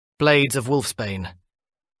Blades of Wolfsbane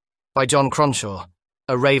by Jon Cronshaw,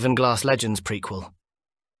 a Ravenglass Legends prequel.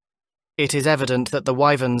 It is evident that the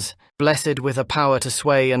wyverns, blessed with a power to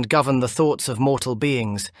sway and govern the thoughts of mortal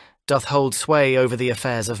beings, doth hold sway over the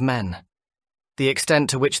affairs of men. The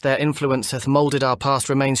extent to which their influence hath moulded our past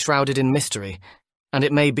remains shrouded in mystery, and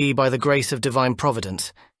it may be by the grace of divine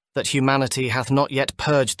providence that humanity hath not yet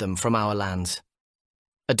purged them from our lands.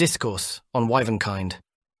 A Discourse on Wyvernkind.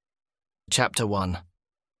 Chapter 1.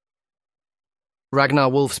 Ragnar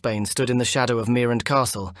Wolfsbane stood in the shadow of Imminent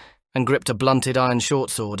Castle and gripped a blunted iron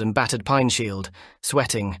shortsword and battered pine shield,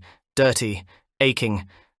 sweating, dirty, aching,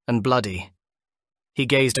 and bloody. He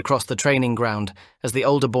gazed across the training ground as the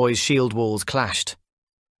older boys' shield walls clashed.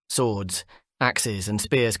 Swords, axes, and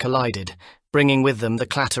spears collided, bringing with them the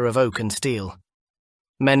clatter of oak and steel.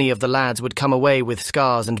 Many of the lads would come away with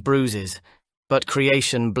scars and bruises, but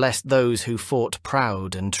creation blessed those who fought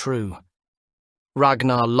proud and true.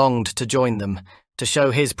 Ragnar longed to join them, to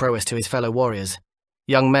show his prowess to his fellow warriors,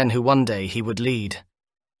 young men who one day he would lead.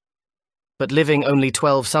 But living only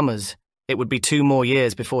 12 summers, it would be 2 more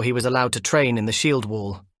years before he was allowed to train in the shield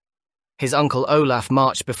wall. His uncle Olaf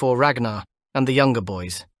marched before Ragnar and the younger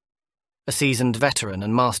boys. A seasoned veteran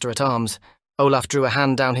and master-at-arms, Olaf drew a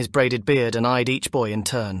hand down his braided beard and eyed each boy in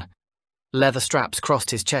turn. Leather straps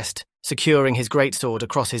crossed his chest, securing his greatsword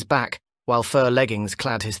across his back, while fur leggings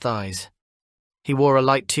clad his thighs. He wore a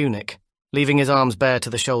light tunic, leaving his arms bare to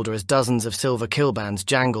the shoulder as dozens of silver killbands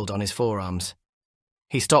jangled on his forearms.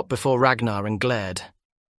 He stopped before Ragnar and glared.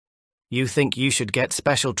 "You think you should get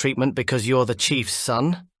special treatment because you're the chief's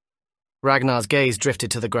son?" Ragnar's gaze drifted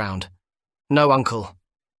to the ground. "No, uncle."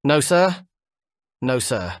 "No, sir?" "No,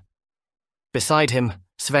 sir." Beside him,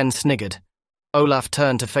 Sven sniggered. Olaf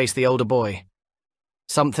turned to face the older boy.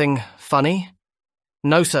 "Something funny?"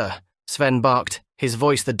 "No, sir," Sven barked, his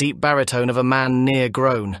voice the deep baritone of a man near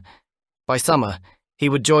grown. By summer, he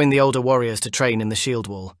would join the older warriors to train in the shield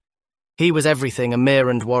wall. He was everything a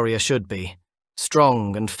Mirrand warrior should be,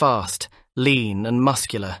 strong and fast, lean and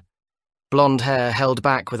muscular. Blonde hair held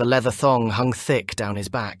back with a leather thong hung thick down his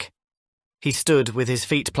back. He stood with his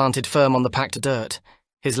feet planted firm on the packed dirt,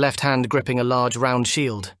 his left hand gripping a large round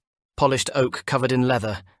shield, polished oak covered in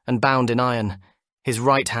leather and bound in iron, his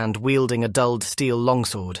right hand wielding a dulled steel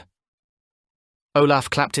longsword. Olaf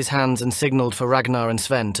clapped his hands and signalled for Ragnar and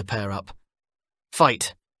Sven to pair up.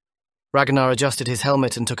 "Fight!" Ragnar adjusted his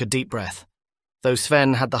helmet and took a deep breath. Though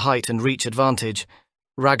Sven had the height and reach advantage,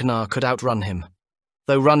 Ragnar could outrun him.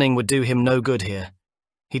 Though running would do him no good here.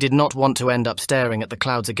 He did not want to end up staring at the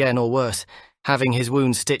clouds again, or worse, having his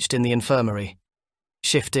wounds stitched in the infirmary.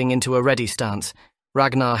 Shifting into a ready stance,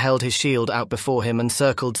 Ragnar held his shield out before him and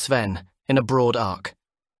circled Sven in a broad arc.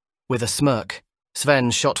 With a smirk,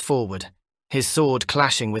 Sven shot forward, his sword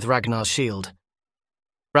clashing with Ragnar's shield.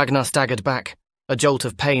 Ragnar staggered back, a jolt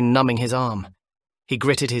of pain numbing his arm. He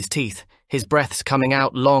gritted his teeth, his breaths coming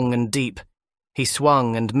out long and deep. He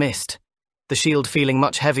swung and missed, the shield feeling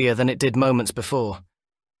much heavier than it did moments before.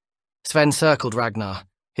 Sven circled Ragnar,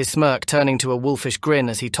 his smirk turning to a wolfish grin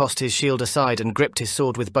as he tossed his shield aside and gripped his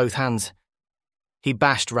sword with both hands. He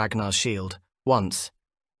bashed Ragnar's shield, once,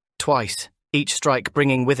 twice, each strike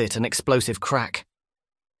bringing with it an explosive crack.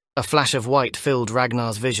 A flash of white filled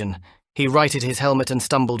Ragnar's vision. He righted his helmet and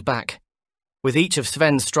stumbled back. With each of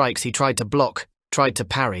Sven's strikes he tried to block, tried to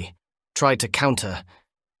parry, tried to counter,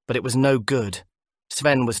 but it was no good.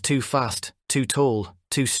 Sven was too fast, too tall,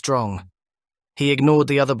 too strong. He ignored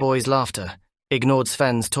the other boys' laughter, ignored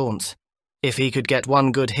Sven's taunts. If he could get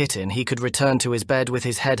one good hit in, he could return to his bed with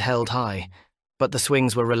his head held high, but the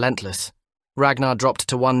swings were relentless. Ragnar dropped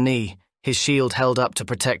to one knee, his shield held up to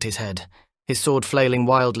protect his head, his sword flailing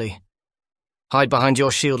wildly. "Hide behind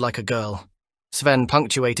your shield like a girl." Sven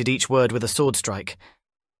punctuated each word with a sword strike.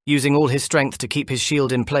 Using all his strength to keep his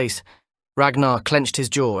shield in place, Ragnar clenched his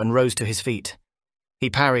jaw and rose to his feet. He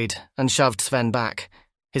parried and shoved Sven back.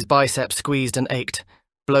 His biceps squeezed and ached.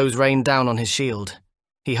 Blows rained down on his shield.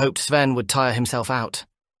 He hoped Sven would tire himself out.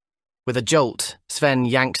 With a jolt, Sven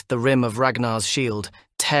yanked the rim of Ragnar's shield,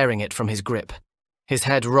 tearing it from his grip. His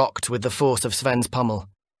head rocked with the force of Sven's pummel.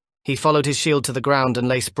 He followed his shield to the ground and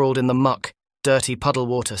lay sprawled in the muck, dirty puddle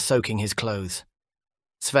water soaking his clothes.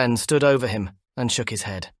 Sven stood over him and shook his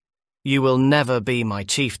head. "You will never be my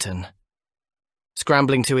chieftain."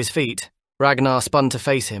 Scrambling to his feet, Ragnar spun to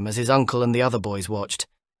face him as his uncle and the other boys watched.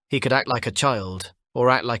 He could act like a child,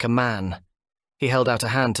 or act like a man. He held out a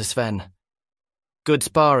hand to Sven. "Good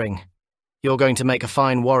sparring. You're going to make a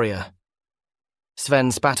fine warrior."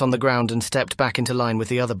 Sven spat on the ground and stepped back into line with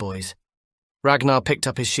the other boys. Ragnar picked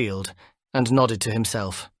up his shield and nodded to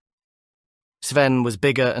himself. Sven was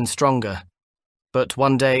bigger and stronger. But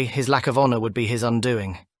one day, his lack of honor would be his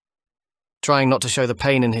undoing. Trying not to show the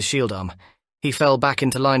pain in his shield arm, he fell back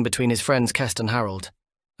into line between his friends Kest and Harold,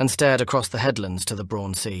 and stared across the headlands to the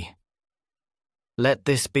Brawn Sea. "Let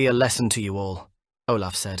this be a lesson to you all,"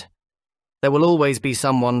 Olaf said. "There will always be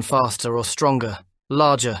someone faster or stronger,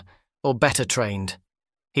 larger or better trained."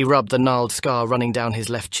 He rubbed the gnarled scar running down his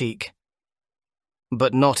left cheek.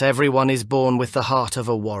 "But not everyone is born with the heart of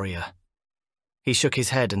a warrior." He shook his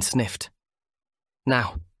head and sniffed.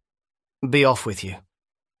 "Now, be off with you."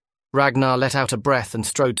 Ragnar let out a breath and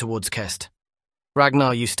strode towards Kest.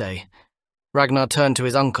 "Ragnar, you stay." Ragnar turned to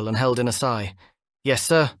his uncle and held in a sigh. "Yes,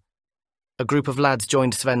 sir." A group of lads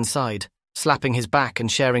joined Sven's side, slapping his back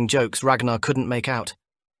and sharing jokes Ragnar couldn't make out.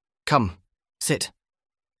 "Come, sit."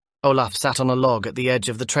 Olaf sat on a log at the edge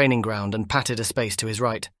of the training ground and patted a space to his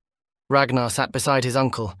right. Ragnar sat beside his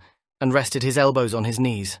uncle and rested his elbows on his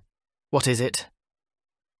knees. "What is it?"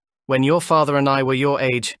 "When your father and I were your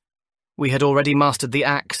age, we had already mastered the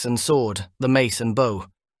axe and sword, the mace and bow."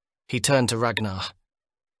 He turned to Ragnar.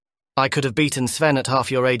 "I could have beaten Sven at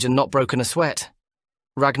half your age and not broken a sweat."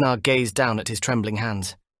 Ragnar gazed down at his trembling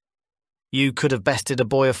hands. "You could have bested a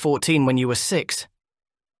boy of 14 when you were 6.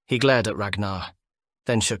 He glared at Ragnar,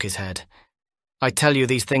 then shook his head. "I tell you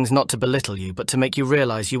these things not to belittle you, but to make you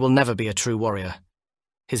realize you will never be a true warrior."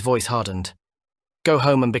 His voice hardened. "Go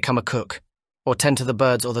home and become a cook, or tend to the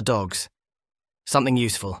birds or the dogs. Something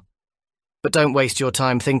useful. But don't waste your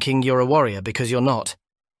time thinking you're a warrior, because you're not,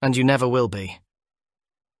 and you never will be."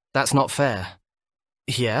 "That's not fair."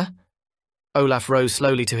 "Yeah?" Olaf rose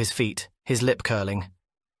slowly to his feet, his lip curling.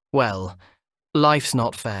 "Well, life's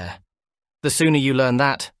not fair. The sooner you learn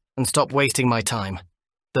that, and stop wasting my time,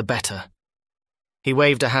 the better." He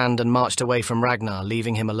waved a hand and marched away from Ragnar,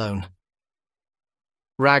 leaving him alone.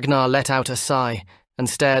 Ragnar let out a sigh and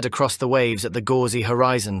stared across the waves at the gauzy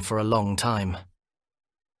horizon for a long time.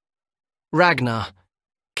 "Ragnar,"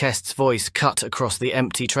 Kest's voice cut across the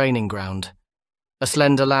empty training ground. A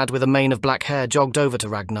slender lad with a mane of black hair jogged over to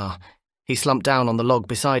Ragnar. He slumped down on the log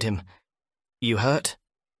beside him. "You hurt?"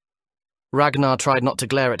 Ragnar tried not to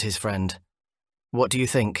glare at his friend. "What do you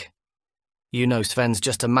think? You know Sven's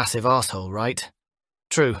just a massive arsehole, right?"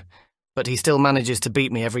 "True, but he still manages to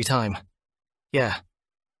beat me every time." "Yeah,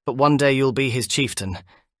 but one day you'll be his chieftain,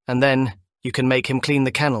 and then you can make him clean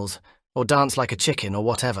the kennels, or dance like a chicken, or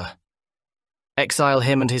whatever. Exile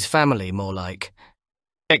him and his family, more like."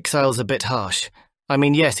 "Exile's a bit harsh. I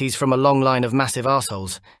mean, yes, he's from a long line of massive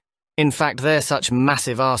arseholes. In fact, they're such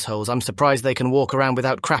massive arseholes, I'm surprised they can walk around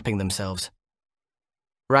without crapping themselves."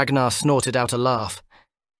 Ragnar snorted out a laugh.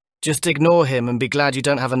 "Just ignore him and be glad you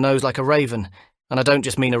don't have a nose like a raven. And I don't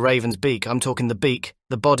just mean a raven's beak, I'm talking the beak,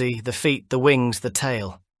 the body, the feet, the wings, the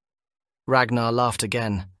tail." Ragnar laughed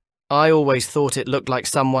again. "I always thought it looked like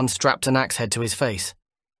someone strapped an axe head to his face."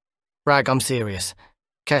 "Rag, I'm serious."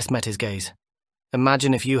 Kest met his gaze.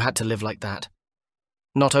 "Imagine if you had to live like that.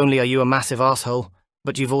 Not only are you a massive arsehole,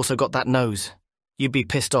 but you've also got that nose. You'd be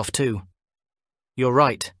pissed off too." "You're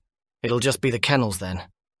right. It'll just be the kennels then.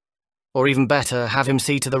 Or even better, have him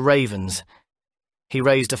see to the ravens." He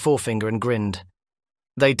raised a forefinger and grinned.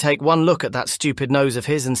 "They'd take one look at that stupid nose of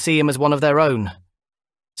his and see him as one of their own.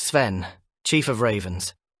 Sven, chief of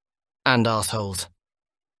ravens. And arseholes."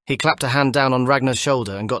 He clapped a hand down on Ragnar's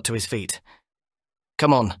shoulder and got to his feet.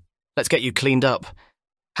 "Come on, let's get you cleaned up.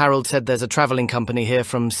 Harold said there's a travelling company here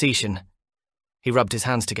from Sishin." He rubbed his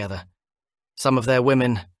hands together. "Some of their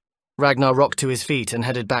women." Ragnar rocked to his feet and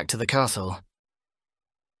headed back to the castle.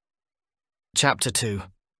 Chapter 2.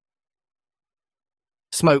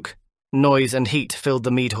 Smoke, noise and heat filled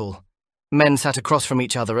the mead hall. Men sat across from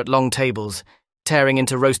each other at long tables, tearing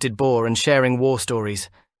into roasted boar and sharing war stories.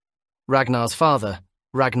 Ragnar's father,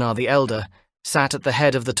 Ragnar the Elder, sat at the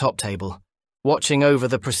head of the top table, watching over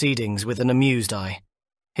the proceedings with an amused eye.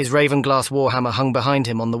 His Ravenglass warhammer hung behind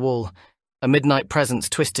him on the wall, a midnight presence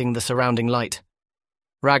twisting the surrounding light.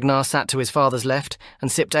 Ragnar sat to his father's left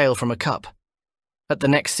and sipped ale from a cup. At the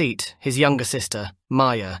next seat, his younger sister,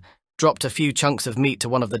 Maya, dropped a few chunks of meat to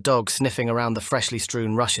one of the dogs sniffing around the freshly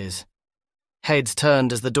strewn rushes. Heads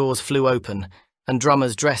turned as the doors flew open, and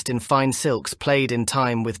drummers dressed in fine silks played in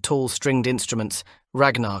time with tall stringed instruments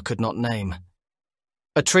Ragnar could not name.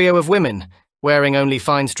 A trio of women, wearing only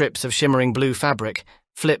fine strips of shimmering blue fabric,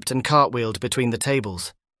 flipped and cartwheeled between the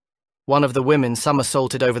tables. One of the women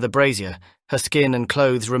somersaulted over the brazier, her skin and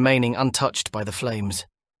clothes remaining untouched by the flames.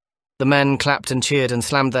 The men clapped and cheered and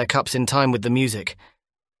slammed their cups in time with the music.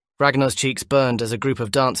 Ragnar's cheeks burned as a group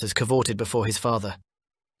of dancers cavorted before his father.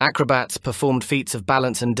 Acrobats performed feats of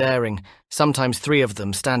balance and daring, sometimes 3 of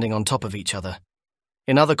them standing on top of each other.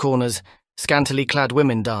 In other corners, scantily clad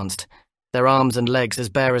women danced, their arms and legs as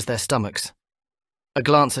bare as their stomachs. A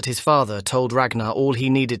glance at his father told Ragnar all he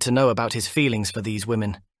needed to know about his feelings for these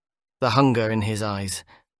women. The hunger in his eyes,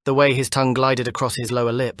 the way his tongue glided across his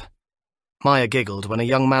lower lip. Maya giggled when a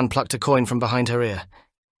young man plucked a coin from behind her ear.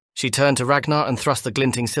 She turned to Ragnar and thrust the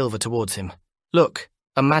glinting silver towards him. "Look,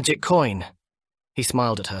 a magic coin." He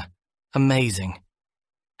smiled at her. Amazing.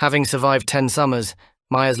 Having survived 10 summers,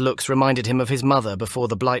 Maya's looks reminded him of his mother before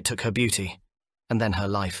the blight took her beauty, and then her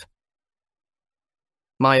life.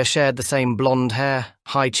 Maya shared the same blonde hair,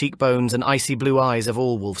 high cheekbones, and icy blue eyes of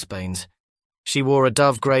all Wolfsbanes. She wore a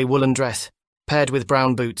dove-grey woolen dress, paired with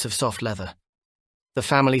brown boots of soft leather. The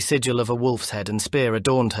family sigil of a wolf's head and spear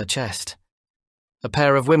adorned her chest. A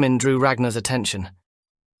pair of women drew Ragnar's attention.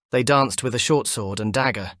 They danced with a short sword and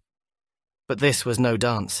dagger. But this was no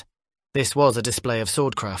dance. This was a display of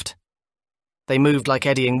swordcraft. They moved like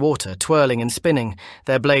eddying water, twirling and spinning,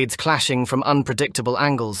 their blades clashing from unpredictable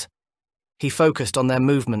angles. He focused on their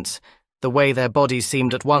movements, the way their bodies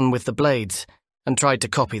seemed at one with the blades, and tried to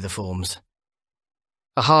copy the forms.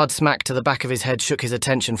 A hard smack to the back of his head shook his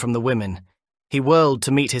attention from the women. He whirled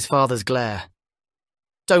to meet his father's glare.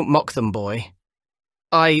 "Don't mock them, boy."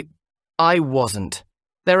 I wasn't.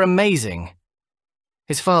 They're amazing."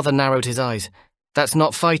 His father narrowed his eyes. "That's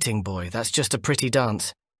not fighting, boy. That's just a pretty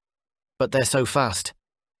dance." "But they're so fast.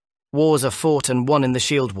 Wars are fought and won in the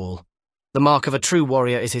shield wall. The mark of a true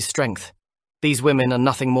warrior is his strength. These women are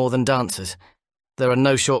nothing more than dancers. There are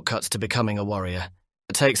no shortcuts to becoming a warrior.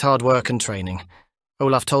 It takes hard work and training.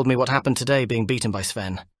 Olaf told me what happened today being beaten by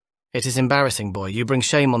Sven. It is embarrassing, boy. You bring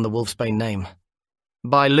shame on the Wolfsbane name."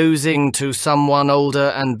 "By losing to someone older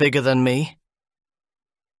and bigger than me?"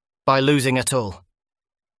 "By losing at all."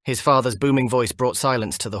 His father's booming voice brought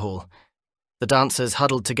silence to the hall. The dancers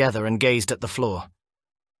huddled together and gazed at the floor.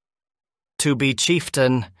 "To be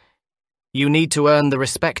chieftain, you need to earn the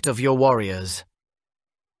respect of your warriors."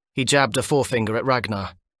 He jabbed a forefinger at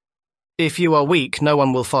Ragnar. "If you are weak, no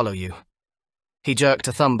one will follow you." He jerked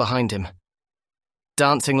a thumb behind him.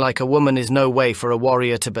 "Dancing like a woman is no way for a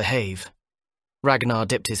warrior to behave." Ragnar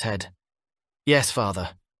dipped his head. "Yes,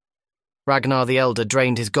 father." Ragnar the Elder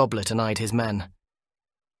drained his goblet and eyed his men.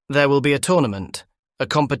 "There will be a tournament, a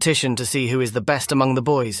competition to see who is the best among the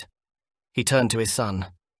boys." He turned to his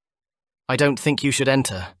son. "I don't think you should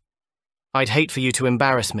enter. I'd hate for you to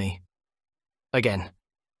embarrass me." Again.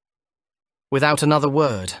 Without another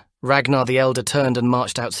word, Ragnar the Elder turned and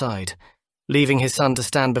marched outside, leaving his son to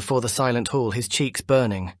stand before the silent hall, his cheeks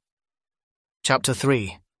burning. Chapter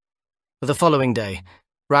 3. The following day,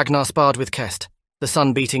 Ragnar sparred with Kest, the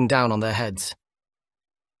sun beating down on their heads.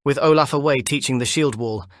 With Olaf away teaching the shield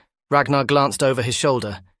wall, Ragnar glanced over his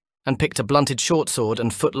shoulder and picked a blunted short sword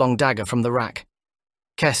and foot-long dagger from the rack.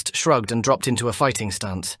 Kest shrugged and dropped into a fighting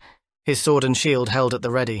stance, his sword and shield held at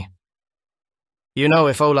the ready. "You know,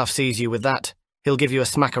 if Olaf sees you with that, he'll give you a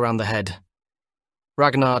smack around the head."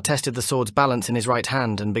 Ragnar tested the sword's balance in his right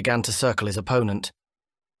hand and began to circle his opponent.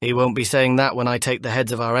 "He won't be saying that when I take the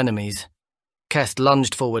heads of our enemies." Kest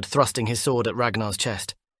lunged forward, thrusting his sword at Ragnar's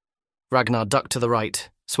chest. Ragnar ducked to the right,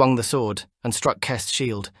 swung the sword, and struck Kest's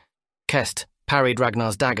shield. Kest parried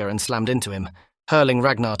Ragnar's dagger and slammed into him, hurling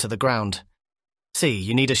Ragnar to the ground. "See,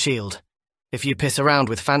 you need a shield. If you piss around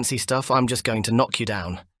with fancy stuff, I'm just going to knock you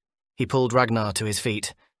down." He pulled Ragnar to his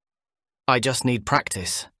feet. "I just need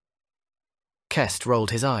practice." Kest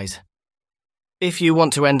rolled his eyes. "If you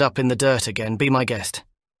want to end up in the dirt again, be my guest."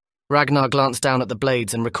 Ragnar glanced down at the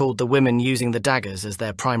blades and recalled the women using the daggers as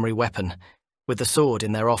their primary weapon, with the sword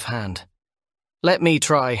in their offhand. "Let me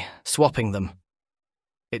try swapping them."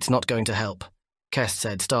 "It's not going to help," Kest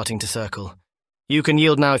said, starting to circle. "You can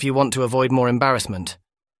yield now if you want to avoid more embarrassment."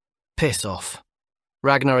 "Piss off."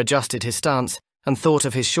 Ragnar adjusted his stance and thought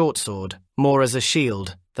of his short sword more as a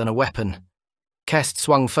shield than a weapon. Kest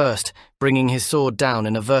swung first, bringing his sword down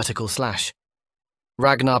in a vertical slash.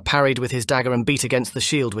 Ragnar parried with his dagger and beat against the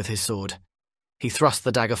shield with his sword. He thrust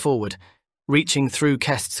the dagger forward, reaching through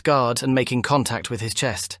Kest's guard and making contact with his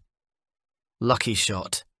chest. "Lucky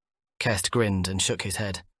shot." Kest grinned and shook his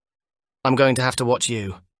head. "I'm going to have to watch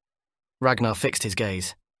you." Ragnar fixed his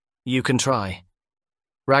gaze. "You can try."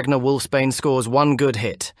 Ragnar Wolfsbane scores one good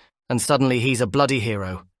hit, and suddenly he's a bloody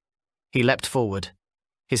hero. He leapt forward,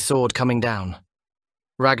 his sword coming down.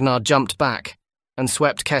 Ragnar jumped back and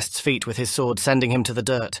swept Kest's feet with his sword, sending him to the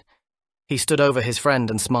dirt. He stood over his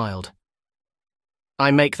friend and smiled.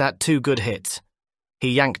 "I make that 2 good hits."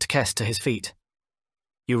 He yanked Kest to his feet.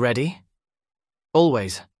 "You ready?"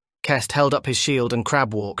 "Always." Kest held up his shield and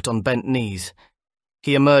crab-walked on bent knees.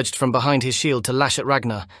 He emerged from behind his shield to lash at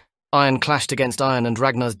Ragnar. Iron clashed against iron and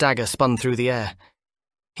Ragnar's dagger spun through the air.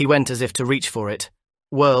 He went as if to reach for it,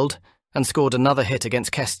 whirled, and scored another hit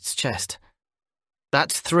against Kest's chest.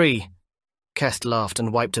 "That's 3. Kest laughed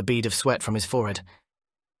and wiped a bead of sweat from his forehead.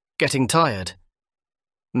 "Getting tired?"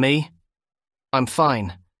 "Me? I'm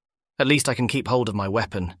fine. At least I can keep hold of my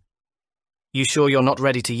weapon." "You sure you're not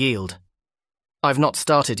ready to yield?" "I've not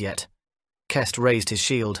started yet." Kest raised his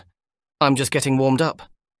shield. "I'm just getting warmed up."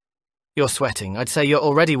 "You're sweating. I'd say you're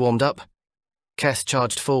already warmed up." Kest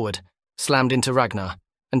charged forward, slammed into Ragnar,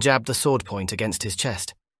 and jabbed the sword point against his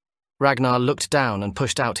chest. Ragnar looked down and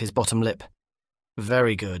pushed out his bottom lip.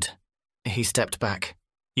 "Very good." He stepped back.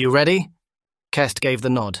 "You ready?" Kest gave the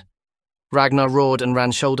nod. Ragnar roared and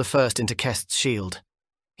ran shoulder first into Kest's shield.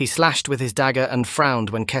 He slashed with his dagger and frowned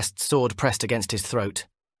when Kest's sword pressed against his throat.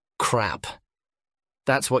 "Crap.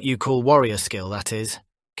 That's what you call warrior skill, that is,"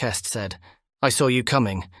 Kest said. "I saw you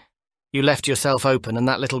coming. You left yourself open and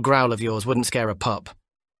that little growl of yours wouldn't scare a pup.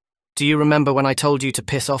 Do you remember when I told you to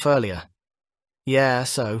piss off earlier?" "Yeah,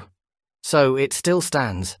 so it still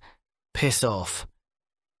stands. Piss off."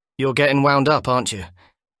 "You're getting wound up, aren't you?"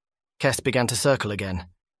 Kest began to circle again.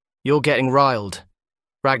 "You're getting riled."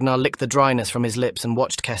 Ragnar licked the dryness from his lips and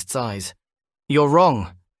watched Kest's eyes. "You're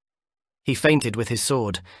wrong." He feinted with his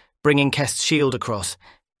sword, bringing Kest's shield across,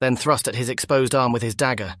 then thrust at his exposed arm with his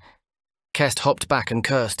dagger. Kest hopped back and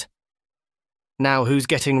cursed. "Now who's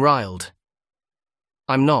getting riled?"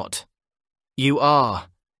 "I'm not." "You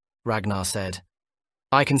are," Ragnar said.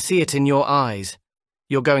 "I can see it in your eyes.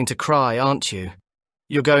 You're going to cry, aren't you?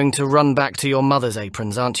 You're going to run back to your mother's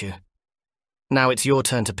aprons, aren't you? Now it's your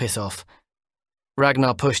turn to piss off."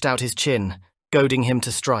 Ragnar pushed out his chin, goading him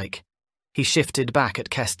to strike. He shifted back at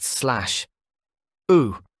Kest's slash.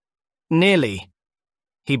 "Ooh. Nearly."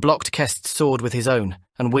 He blocked Kest's sword with his own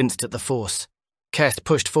and winced at the force. Kest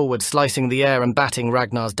pushed forward, slicing the air and batting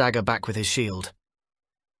Ragnar's dagger back with his shield.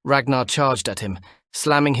 Ragnar charged at him,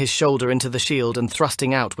 slamming his shoulder into the shield and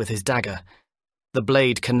thrusting out with his dagger. The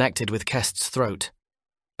blade connected with Kest's throat.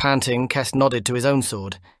 Panting, Kest nodded to his own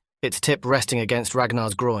sword, its tip resting against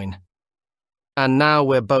Ragnar's groin. "And now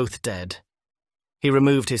we're both dead." He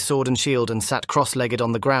removed his sword and shield and sat cross-legged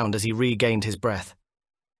on the ground as he regained his breath.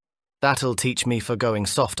 "That'll teach me for going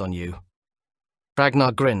soft on you."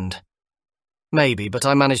 Ragnar grinned. "Maybe, but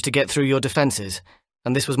I managed to get through your defenses,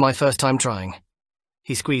 and this was my first time trying."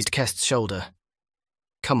 He squeezed Kest's shoulder.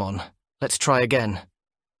 "Come on, let's try again."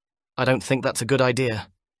 "I don't think that's a good idea."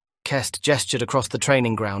 Kest gestured across the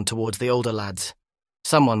training ground towards the older lads.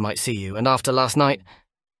 "Someone might see you, and after last night,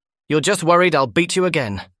 you're just worried I'll beat you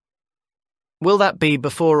again." "Will that be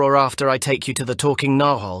before or after I take you to the talking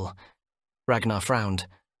narwhal?" Ragnar frowned.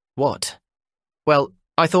 "What?" "Well,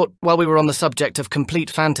 I thought while we were on the subject of complete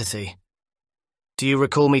fantasy." "Do you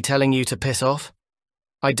recall me telling you to piss off?"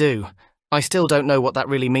 "I do. I still don't know what that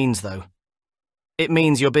really means, though." "It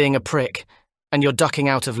means you're being a prick, and you're ducking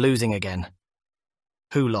out of losing again."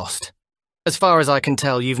 "Who lost?" "As far as I can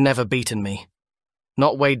tell, you've never beaten me."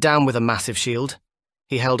 "Not weighed down with a massive shield."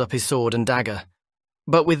 He held up his sword and dagger.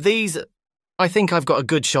 "But with these, I think I've got a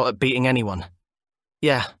good shot at beating anyone."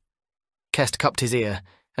 "Yeah." Kest cupped his ear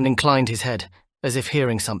and inclined his head, as if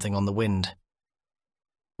hearing something on the wind.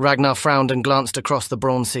 Ragnar frowned and glanced across the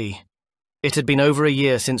Brawn Sea. It had been over a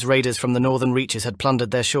year since raiders from the northern reaches had plundered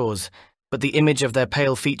their shores, but the image of their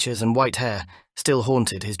pale features and white hair still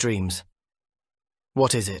haunted his dreams.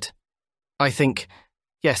 "What is it?" "I think,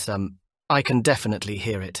 yes, I can definitely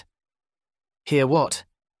hear it." "Hear what?"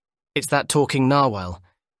 "It's that talking narwhal.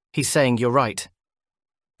 He's saying you're right."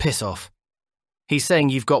 "Piss off." "He's saying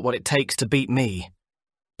you've got what it takes to beat me."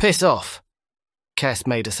 "Piss off." Kest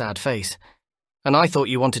made a sad face. "And I thought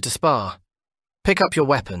you wanted to spar. Pick up your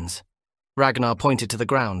weapons." Ragnar pointed to the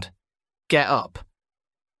ground. "Get up."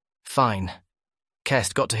 "Fine."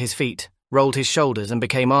 Kest got to his feet, rolled his shoulders and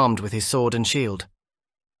became armed with his sword and shield.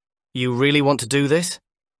 "You really want to do this?"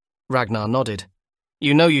 Ragnar nodded.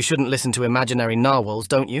 "You know you shouldn't listen to imaginary narwhals,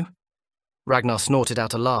 don't you?" Ragnar snorted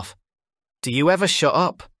out a laugh. "Do you ever shut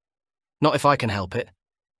up?" "Not if I can help it."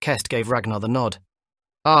 Kest gave Ragnar the nod.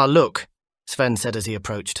 "Ah, look," Sven said as he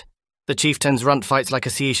approached. "The chieftain's runt fights like a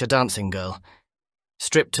Siisha dancing girl."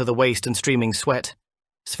 Stripped to the waist and streaming sweat,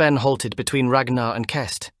 Sven halted between Ragnar and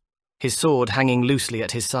Kest, his sword hanging loosely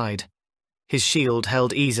at his side, his shield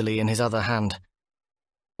held easily in his other hand.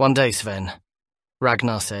 "One day, Sven,"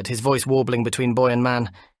 Ragnar said, his voice warbling between boy and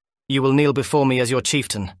man, "you will kneel before me as your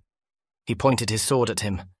chieftain." He pointed his sword at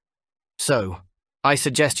him. "So, I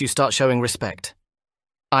suggest you start showing respect.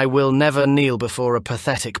 I will never kneel before a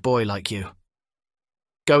pathetic boy like you."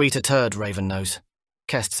 "Go eat a turd, Ravennose,"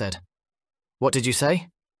 Kest said. "What did you say?"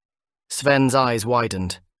 Sven's eyes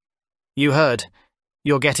widened. "You heard.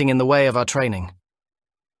 You're getting in the way of our training."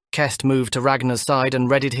 Kest moved to Ragnar's side and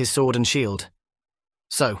readied his sword and shield.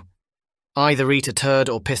 So, either eat a turd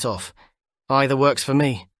or piss off. Either works for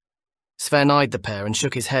me. Sven eyed the pair and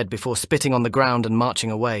shook his head before spitting on the ground and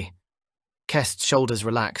marching away. Kest's shoulders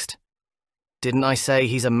relaxed. Didn't I say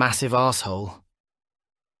he's a massive arsehole?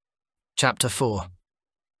 Chapter 4.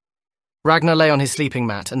 Ragnar lay on his sleeping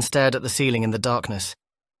mat and stared at the ceiling in the darkness.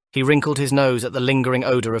 He wrinkled his nose at the lingering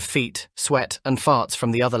odour of feet, sweat, and farts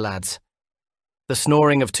from the other lads. The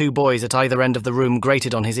snoring of two boys at either end of the room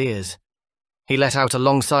grated on his ears. He let out a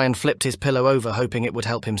long sigh and flipped his pillow over, hoping it would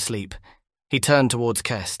help him sleep. He turned towards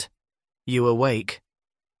Kest. You awake?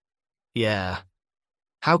 Yeah.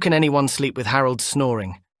 How can anyone sleep with Harold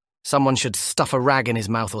snoring? Someone should stuff a rag in his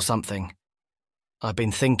mouth or something. I've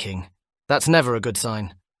been thinking. That's never a good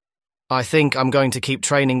sign. I think I'm going to keep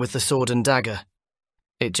training with the sword and dagger.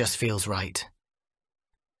 It just feels right.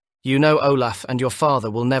 You know Olaf and your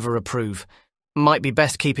father will never approve. Might be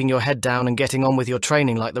best keeping your head down and getting on with your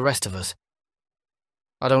training like the rest of us.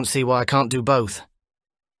 I don't see why I can't do both.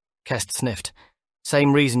 Kest sniffed.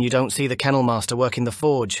 Same reason you don't see the kennel master working the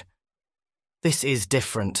forge. This is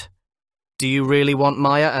different. Do you really want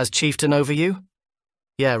Maya as chieftain over you?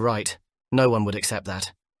 Yeah, right. No one would accept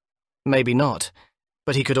that. Maybe not,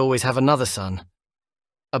 but he could always have another son.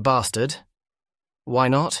 A bastard? Why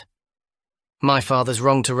not? My father's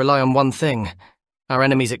wrong to rely on one thing. Our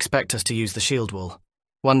enemies expect us to use the shield wall.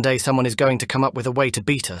 One day someone is going to come up with a way to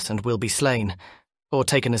beat us and we'll be slain, or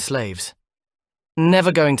taken as slaves.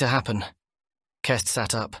 Never going to happen. Kest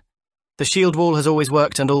sat up. The shield wall has always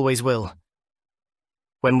worked and always will.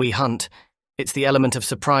 When we hunt, it's the element of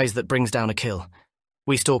surprise that brings down a kill.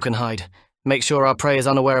 We stalk and hide, make sure our prey is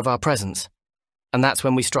unaware of our presence. And that's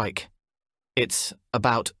when we strike. It's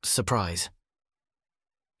about surprise.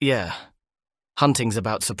 Yeah, hunting's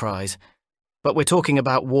about surprise. But we're talking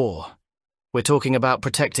about war. We're talking about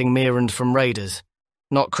protecting Mirand from raiders,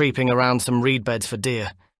 not creeping around some reed beds for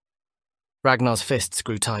deer. Ragnar's fists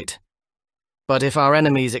grew tight. But if our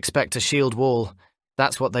enemies expect a shield wall,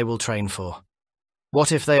 that's what they will train for.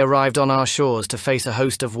 What if they arrived on our shores to face a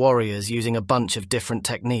host of warriors using a bunch of different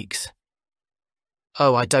techniques?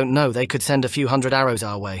 Oh, I don't know, they could send a few hundred arrows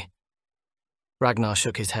our way. Ragnar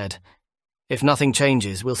shook his head. If nothing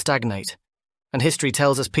changes, we'll stagnate. And history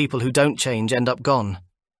tells us people who don't change end up gone.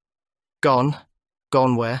 Gone?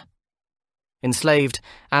 Gone where? Enslaved,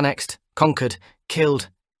 annexed, conquered, killed.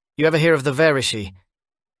 You ever hear of the Verishi?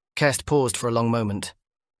 Kest paused for a long moment.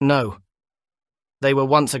 No. They were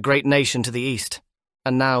once a great nation to the east,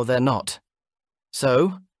 and now they're not.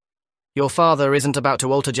 So? Your father isn't about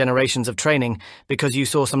to alter generations of training because you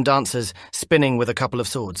saw some dancers spinning with a couple of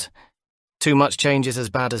swords. Too much change is as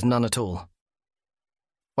bad as none at all.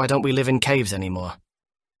 Why don't we live in caves anymore?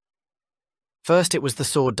 First it was the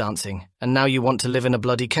sword dancing, and now you want to live in a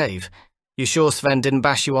bloody cave. You sure Sven didn't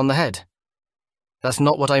bash you on the head? That's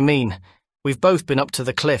not what I mean. We've both been up to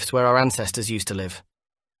the cliffs where our ancestors used to live.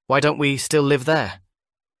 Why don't we still live there?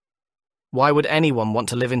 Why would anyone want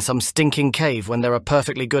to live in some stinking cave when there are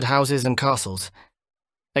perfectly good houses and castles?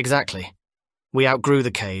 Exactly. We outgrew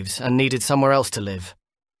the caves and needed somewhere else to live.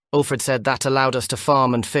 Ulfred said that allowed us to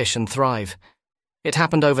farm and fish and thrive. It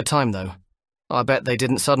happened over time, though. I bet they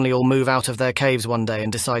didn't suddenly all move out of their caves one day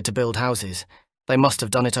and decide to build houses. They must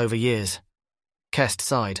have done it over years. Kest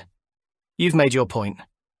sighed. You've made your point.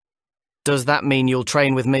 Does that mean you'll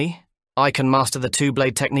train with me? I can master the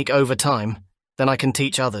two-blade technique over time, then I can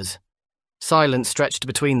teach others. Silence stretched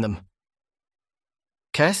between them.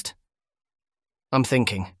 Kest? I'm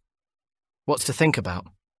thinking. What's to think about?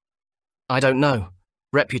 I don't know.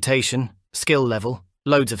 Reputation, skill level,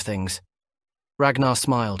 loads of things. Ragnar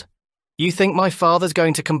smiled. You think my father's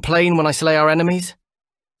going to complain when I slay our enemies?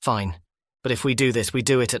 Fine. But if we do this, we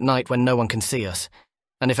do it at night when no one can see us.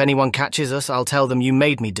 And if anyone catches us, I'll tell them you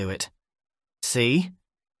made me do it. See?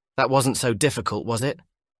 That wasn't so difficult, was it?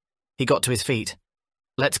 He got to his feet.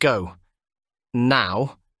 Let's go.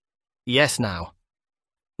 Now? Yes, now.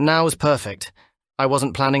 Now's perfect. I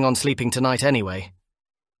wasn't planning on sleeping tonight anyway.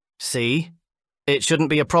 See? It shouldn't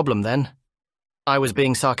be a problem then. I was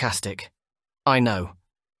being sarcastic. I know.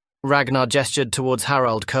 Ragnar gestured towards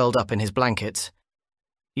Harald curled up in his blankets.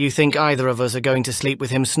 You think either of us are going to sleep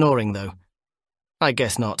with him snoring, though? I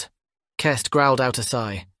guess not. Kest growled out a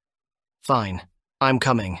sigh. Fine. I'm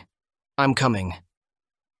coming. I'm coming.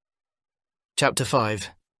 Chapter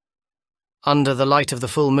 5. Under the light of the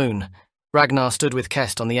full moon, Ragnar stood with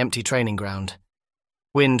Kest on the empty training ground.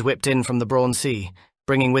 Wind whipped in from the Brawn Sea,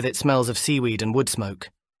 bringing with it smells of seaweed and wood smoke.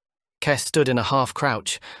 Kest stood in a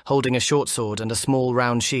half-crouch, holding a short sword and a small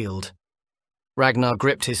round shield. Ragnar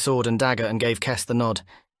gripped his sword and dagger and gave Kest the nod.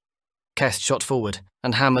 Kest shot forward,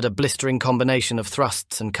 and hammered a blistering combination of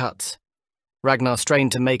thrusts and cuts. Ragnar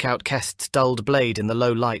strained to make out Kest's dulled blade in the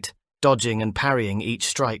low light, dodging and parrying each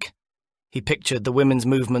strike. He pictured the women's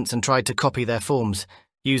movements and tried to copy their forms,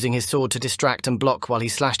 using his sword to distract and block while he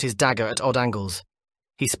slashed his dagger at odd angles.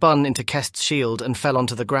 He spun into Kest's shield and fell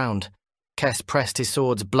onto the ground. Kest pressed his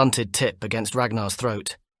sword's blunted tip against Ragnar's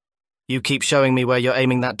throat. "You keep showing me where you're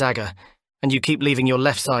aiming that dagger, and you keep leaving your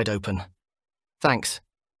left side open." "Thanks."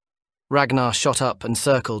 Ragnar shot up and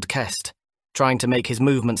circled Kest, trying to make his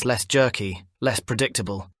movements less jerky, less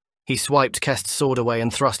predictable. He swiped Kest's sword away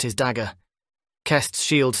and thrust his dagger. Kest's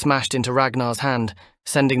shield smashed into Ragnar's hand,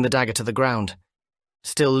 sending the dagger to the ground.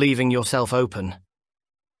 "Still leaving yourself open."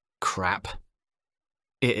 "Crap."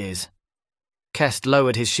 "It is." Kest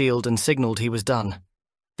lowered his shield and signaled he was done.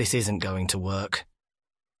 "This isn't going to work."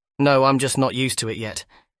 "No, I'm just not used to it yet."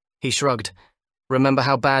 He shrugged. "Remember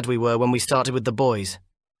how bad we were when we started with the boys?"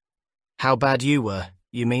 "How bad you were,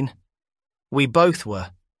 you mean?" "We both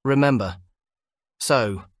were, remember.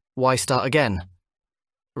 So, why start again?"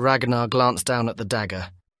 Ragnar glanced down at the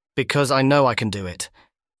dagger. "Because I know I can do it.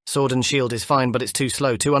 Sword and shield is fine, but it's too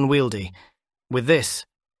slow, too unwieldy. With this..."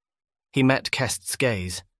 He met Kest's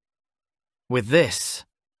gaze. "With this,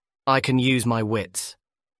 I can use my wits.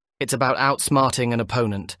 It's about outsmarting an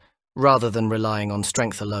opponent, rather than relying on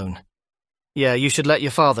strength alone. Yeah, you should let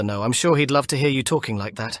your father know. I'm sure he'd love to hear you talking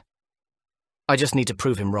like that. I just need to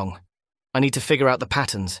prove him wrong. I need to figure out the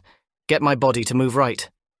patterns, get my body to move right."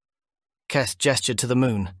 Kest gestured to the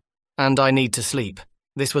moon. "And I need to sleep.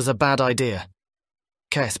 This was a bad idea."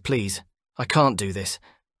 "Kest, please. I can't do this.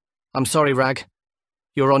 I'm sorry, Rag.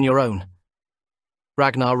 You're on your own."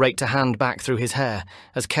 Ragnar raked a hand back through his hair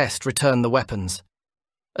as Kest returned the weapons.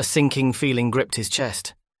 A sinking feeling gripped his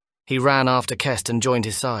chest. He ran after Kest and joined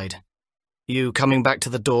his side. "You coming back to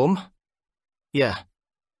the dorm?" "Yeah."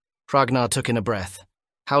 Ragnar took in a breath.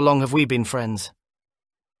 "How long have we been friends?"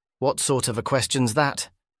 "What sort of a question's that?"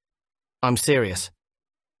 "I'm serious."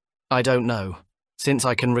 "I don't know. Since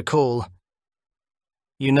I can recall."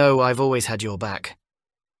 "You know I've always had your back."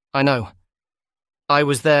 "I know. I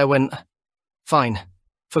was there when..." "Fine.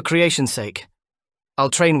 For creation's sake.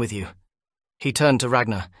 I'll train with you." He turned to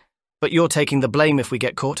Ragnar. "But you're taking the blame if we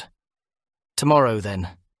get caught." "Tomorrow,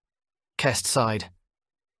 then." Kest sighed.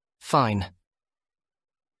 "Fine."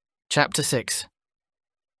 Chapter 6.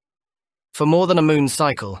 For more than a moon's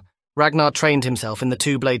cycle, Ragnar trained himself in the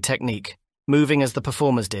two-blade technique, moving as the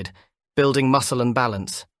performers did, building muscle and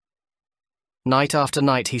balance. Night after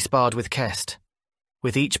night he sparred with Kest.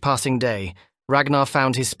 With each passing day, Ragnar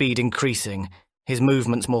found his speed increasing, his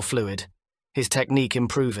movements more fluid, his technique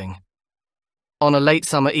improving. On a late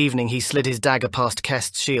summer evening he slid his dagger past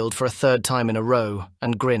Kest's shield for a third time in a row,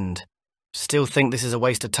 and grinned. "Still think this is a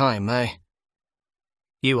waste of time, eh?"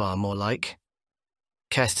 "You are, more like."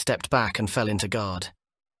 Kest stepped back and fell into guard.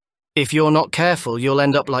 "If you're not careful, you'll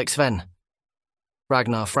end up like Sven."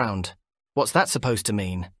 Ragnar frowned. "What's that supposed to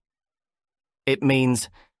mean?" "It means,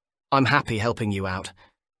 I'm happy helping you out,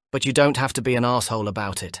 but you don't have to be an arsehole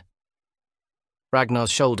about it."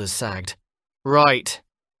 Ragnar's shoulders sagged. "Right."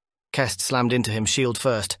 Kest slammed into him, shield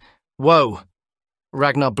first. "Whoa!"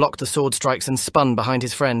 Ragnar blocked the sword strikes and spun behind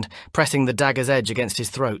his friend, pressing the dagger's edge against his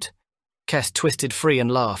throat. Kest twisted free and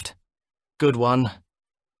laughed. "Good one.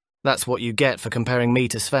 That's what you get for comparing me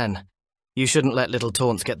to Sven. You shouldn't let little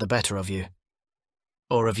taunts get the better of you."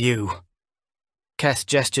 "Or of you." Kest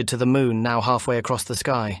gestured to the moon, now halfway across the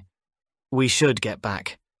sky. "We should get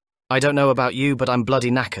back. I don't know about you, but I'm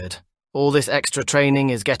bloody knackered. All this extra training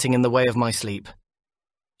is getting in the way of my sleep."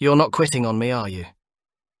 "You're not quitting on me, are you?"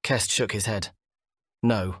 Kest shook his head.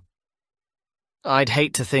 "No." "I'd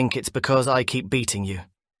hate to think it's because I keep beating you.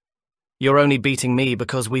 You're only beating me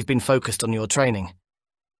because we've been focused on your training.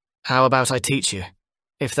 How about I teach you?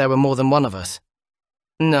 If there were more than one of us?"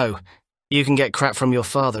 "No, you can get crap from your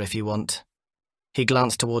father if you want." He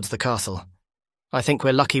glanced towards the castle. "I think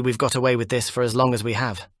we're lucky we've got away with this for as long as we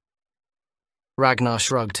have." Ragnar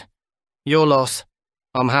shrugged. "Your loss.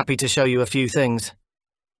 I'm happy to show you a few things."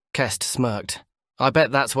 Kest smirked. "I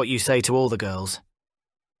bet that's what you say to all the girls."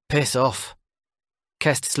 "Piss off."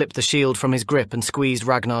 Kest slipped the shield from his grip and squeezed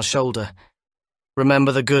Ragnar's shoulder.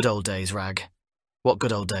 "Remember the good old days, Rag." "What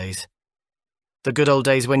good old days?" "The good old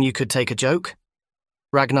days when you could take a joke?"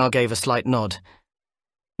 Ragnar gave a slight nod.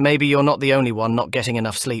 "Maybe you're not the only one not getting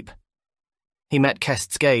enough sleep." He met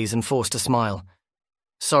Kest's gaze and forced a smile.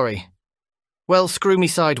 "Sorry." "Well, screw me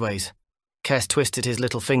sideways." Kest twisted his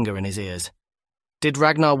little finger in his ears. "Did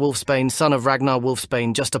Ragnar Wolfsbane, son of Ragnar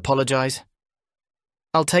Wolfsbane, just apologize?"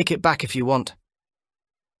 "I'll take it back if you want."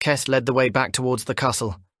 Kest led the way back towards the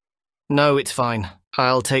castle. "No, it's fine.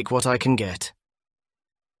 I'll take what I can get."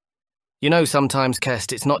 You know, sometimes,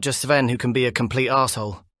 Kest, it's not just Sven who can be a complete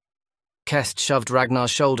arsehole. Kest shoved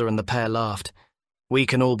Ragnar's shoulder and the pair laughed. We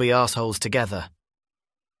can all be arseholes together.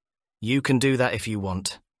 You can do that if you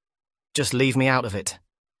want. Just leave me out of it.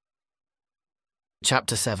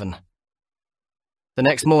 Chapter 7. The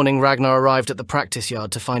next morning, Ragnar arrived at the practice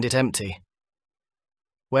yard to find it empty.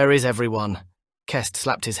 Where is everyone? Kest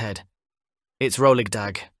slapped his head. It's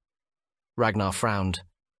Roligdag. Ragnar frowned.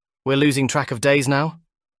 We're losing track of days now?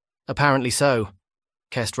 Apparently so.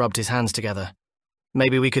 Kest rubbed his hands together.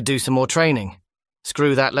 Maybe we could do some more training.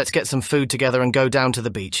 Screw that, let's get some food together and go down to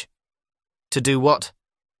the beach. To do what?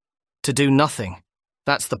 To do nothing.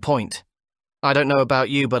 That's the point. I don't know about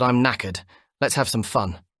you, but I'm knackered. Let's have some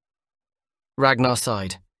fun. Ragnar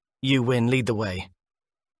sighed. You win, lead the way.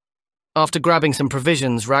 After grabbing some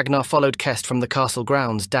provisions, Ragnar followed Kest from the castle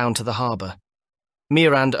grounds down to the harbour.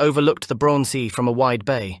 Mirand overlooked the Braun Sea from a wide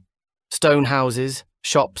bay. Stone houses,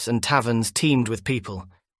 shops and taverns teemed with people.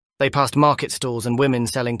 They passed market stalls and women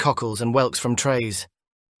selling cockles and whelks from trays.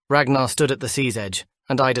 Ragnar stood at the sea's edge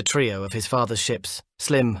and eyed a trio of his father's ships,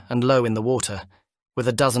 slim and low in the water, with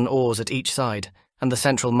a dozen oars at each side and the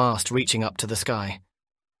central mast reaching up to the sky.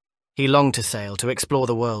 He longed to sail, to explore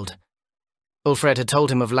the world. Ulfred had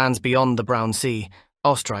told him of lands beyond the Brown Sea,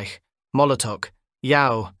 Ostreich, Molotok,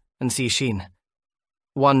 Yao, and Seishin.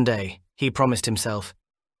 One day, he promised himself,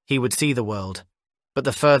 he would see the world, but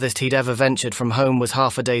the furthest he'd ever ventured from home was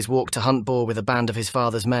half a day's walk to hunt boar with a band of his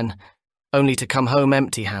father's men, only to come home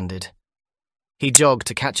empty-handed. He jogged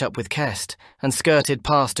to catch up with Kest and skirted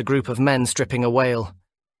past a group of men stripping a whale.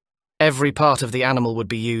 Every part of the animal would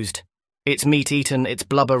be used. Its meat eaten, its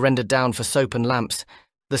blubber rendered down for soap and lamps,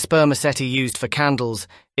 the spermaceti used for candles,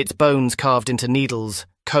 its bones carved into needles,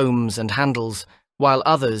 combs and handles, while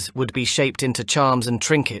others would be shaped into charms and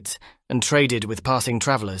trinkets and traded with passing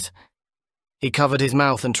travellers. He covered his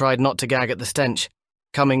mouth and tried not to gag at the stench,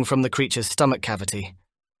 coming from the creature's stomach cavity.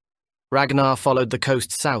 Ragnar followed the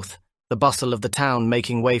coast south, the bustle of the town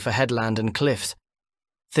making way for headland and cliffs.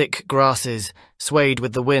 Thick grasses swayed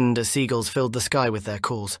with the wind as seagulls filled the sky with their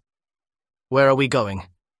calls. Where are we going?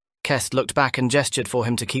 Kest looked back and gestured for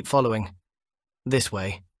him to keep following. This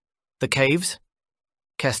way. The caves?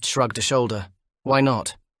 Kest shrugged a shoulder. Why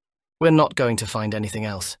not? We're not going to find anything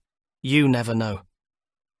else. You never know.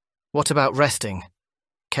 What about resting?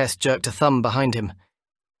 Kest jerked a thumb behind him.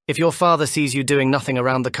 If your father sees you doing nothing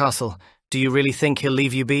around the castle, do you really think he'll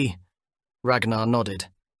leave you be? Ragnar nodded.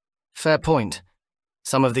 Fair point.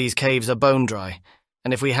 Some of these caves are bone dry,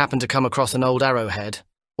 and if we happen to come across an old arrowhead,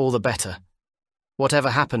 all the better. Whatever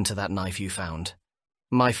happened to that knife you found?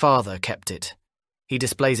 My father kept it. He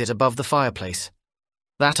displays it above the fireplace.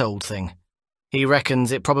 That old thing. He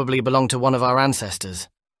reckons it probably belonged to one of our ancestors.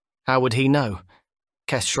 How would he know?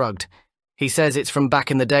 Kest shrugged. He says it's from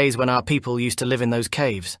back in the days when our people used to live in those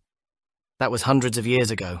caves. That was hundreds of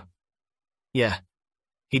years ago. Yeah.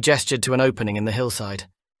 He gestured to an opening in the hillside.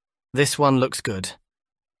 This one looks good.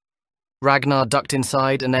 Ragnar ducked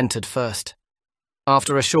inside and entered first.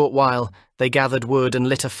 After a short while, they gathered wood and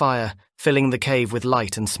lit a fire, filling the cave with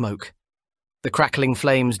light and smoke. The crackling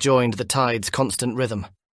flames joined the tide's constant rhythm.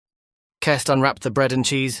 Kest unwrapped the bread and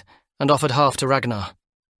cheese and offered half to Ragnar.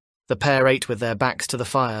 The pair ate with their backs to the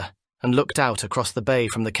fire and looked out across the bay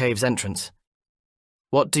from the cave's entrance.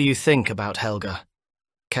 What do you think about Helga?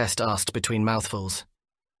 Kest asked between mouthfuls.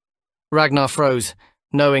 Ragnar froze,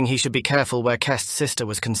 knowing he should be careful where Kest's sister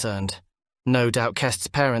was concerned. No doubt Kest's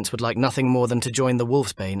parents would like nothing more than to join the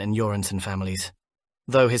Wolfsbane and Joransson families,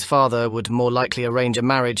 though his father would more likely arrange a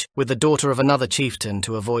marriage with the daughter of another chieftain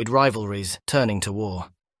to avoid rivalries turning to war.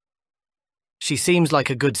 She seems like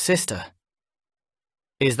a good sister.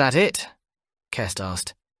 Is that it? Kest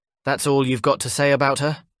asked. That's all you've got to say about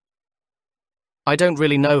her? I don't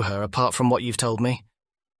really know her apart from what you've told me.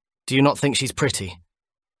 Do you not think she's pretty?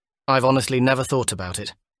 I've honestly never thought about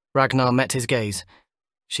it. Ragnar met his gaze.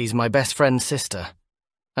 She's my best friend's sister,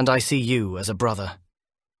 and I see you as a brother.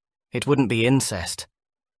 It wouldn't be incest.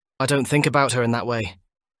 I don't think about her in that way.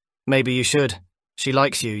 Maybe you should. She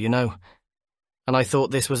likes you, you know. And I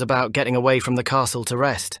thought this was about getting away from the castle to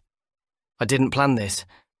rest. I didn't plan this.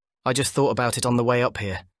 I just thought about it on the way up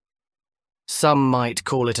here. Some might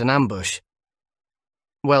call it an ambush.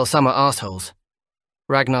 Well, some are arseholes.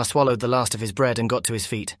 Ragnar swallowed the last of his bread and got to his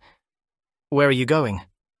feet. Where are you going?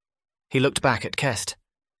 He looked back at Kest.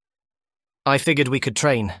 I figured we could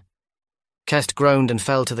train. Kest groaned and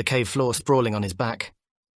fell to the cave floor, sprawling on his back.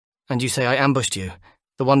 And you say I ambushed you,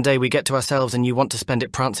 the one day we get to ourselves and you want to spend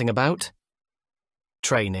it prancing about?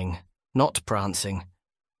 Training, not prancing.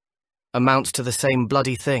 Amounts to the same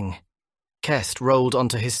bloody thing. Kest rolled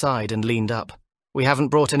onto his side and leaned up. We haven't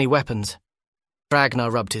brought any weapons.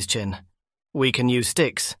 Ragnar rubbed his chin. We can use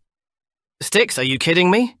sticks. Sticks? Are you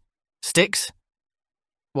kidding me? Sticks?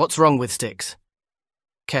 What's wrong with sticks?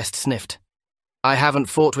 Kest sniffed. I haven't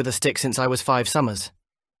fought with a stick since I was 5 summers.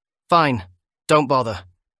 Fine, don't bother.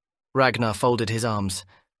 Ragnar folded his arms.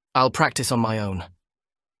 I'll practice on my own.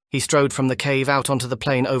 He strode from the cave out onto the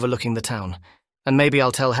plain overlooking the town. And maybe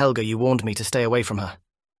I'll tell Helga you warned me to stay away from her.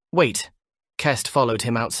 Wait. Kest followed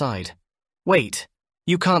him outside. Wait.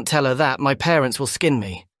 You can't tell her that. My parents will skin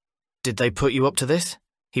me. Did they put you up to this?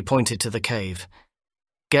 He pointed to the cave.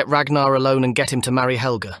 Get Ragnar alone and get him to marry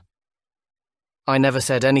Helga. I never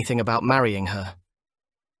said anything about marrying her.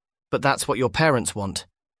 But that's what your parents want.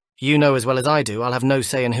 You know as well as I do I'll have no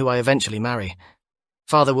say in who I eventually marry.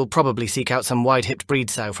 Father will probably seek out some wide-hipped breed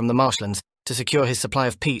sow from the marshlands to secure his supply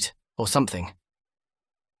of peat or something.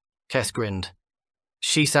 Kest grinned.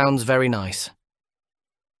 She sounds very nice.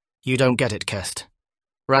 You don't get it, Kest.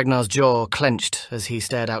 Ragnar's jaw clenched as he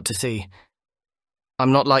stared out to sea.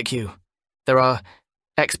 I'm not like you. There are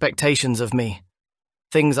expectations of me.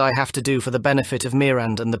 Things I have to do for the benefit of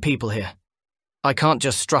Mirand and the people here. I can't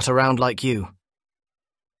just strut around like you.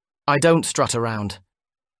 I don't strut around.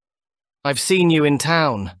 I've seen you in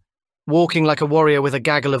town, walking like a warrior with a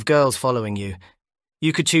gaggle of girls following you.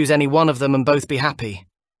 You could choose any one of them and both be happy.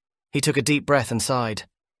 He took a deep breath and sighed.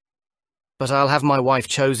 But I'll have my wife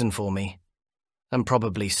chosen for me, and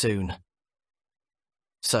probably soon.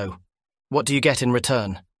 So, what do you get in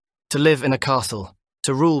return? To live in a castle,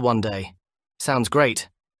 to rule one day. Sounds great.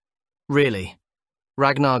 Really?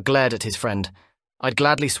 Ragnar glared at his friend. I'd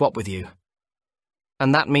gladly swap with you.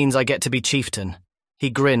 And that means I get to be chieftain. He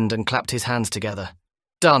grinned and clapped his hands together.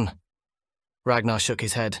 Done. Ragnar shook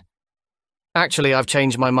his head. Actually, I've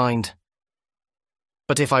changed my mind.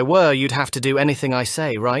 But if I were, you'd have to do anything I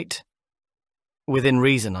say, right? Within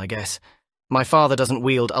reason, I guess. My father doesn't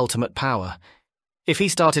wield ultimate power. If he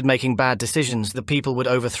started making bad decisions, the people would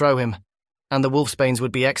overthrow him, and the Wolfsbanes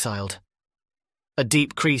would be exiled. A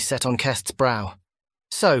deep crease set on Kest's brow.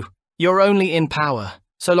 So, you're only in power,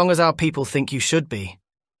 so long as our people think you should be.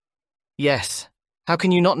 Yes. How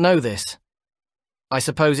can you not know this? I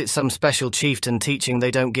suppose it's some special chieftain teaching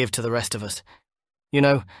they don't give to the rest of us. You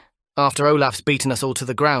know, after Olaf's beaten us all to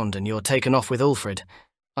the ground and you're taken off with Ulfrid,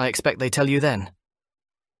 I expect they tell you then.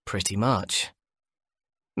 Pretty much.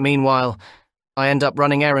 Meanwhile, I end up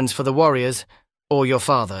running errands for the warriors, or your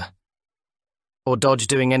father. Or dodge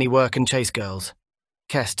doing any work and chase girls.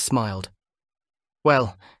 Kest smiled.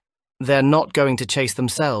 Well, they're not going to chase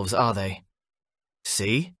themselves, are they?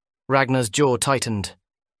 See? Ragnar's jaw tightened.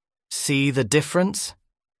 See the difference?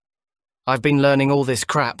 I've been learning all this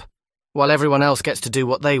crap, while everyone else gets to do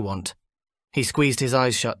what they want. He squeezed his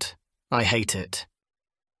eyes shut. I hate it.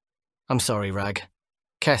 I'm sorry, Rag.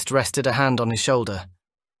 Kest rested a hand on his shoulder.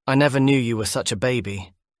 I never knew you were such a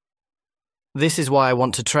baby. This is why I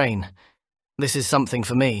want to train. This is something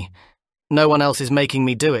for me. No one else is making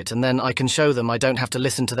me do it, and then I can show them I don't have to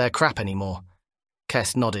listen to their crap anymore.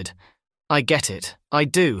 Kest nodded. I get it. I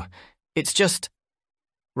do. It's just...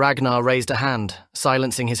 Ragnar raised a hand,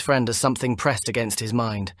 silencing his friend as something pressed against his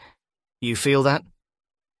mind. You feel that?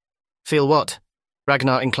 Feel what?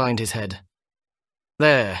 Ragnar inclined his head.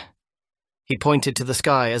 There. He pointed to the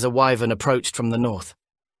sky as a wyvern approached from the north.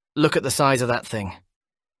 Look at the size of that thing.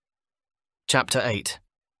 Chapter 8.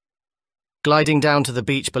 Gliding down to the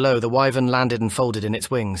beach below, the wyvern landed and folded in its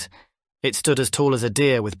wings. It stood as tall as a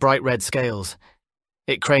deer with bright red scales.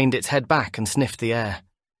 It craned its head back and sniffed the air.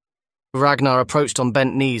 Ragnar approached on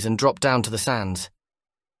bent knees and dropped down to the sands.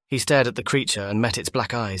 He stared at the creature and met its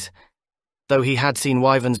black eyes. Though he had seen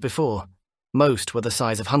wyverns before, most were the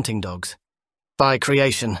size of hunting dogs. By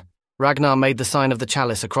creation, Ragnar made the sign of the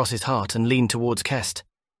chalice across his heart and leaned towards Kest.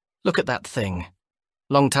 Look at that thing.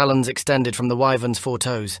 Long talons extended from the wyvern's 4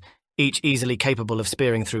 toes, each easily capable of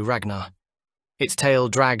spearing through Ragnar. Its tail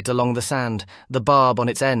dragged along the sand, the barb on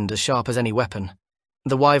its end as sharp as any weapon.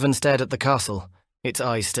 The wyvern stared at the castle, its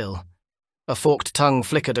eyes still. A forked tongue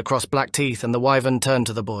flickered across black teeth and the wyvern turned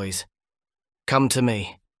to the boys. Come to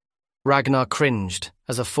me. Ragnar cringed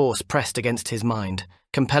as a force pressed against his mind,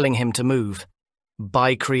 compelling him to move.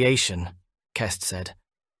 By creation, Kest said.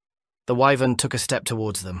 The wyvern took a step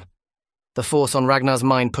towards them. The force on Ragnar's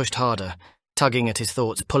mind pushed harder, tugging at his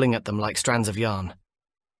thoughts, pulling at them like strands of yarn.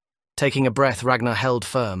 Taking a breath, Ragnar held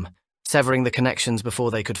firm, severing the connections before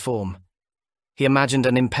they could form. He imagined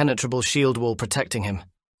an impenetrable shield wall protecting him.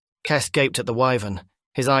 Kest gaped at the wyvern,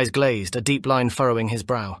 his eyes glazed, a deep line furrowing his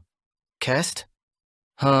brow. Kest?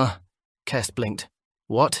 Huh? Kest blinked.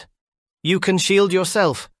 What? You can shield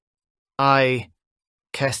yourself.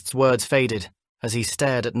 Kest's words faded as he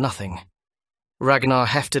stared at nothing. Ragnar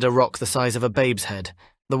hefted a rock the size of a babe's head.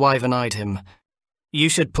 The wyvern eyed him. "You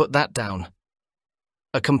should put that down."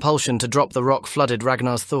 A compulsion to drop the rock flooded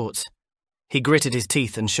Ragnar's thoughts. He gritted his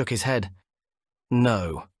teeth and shook his head.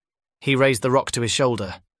 "No." He raised the rock to his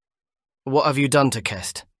shoulder. "What have you done to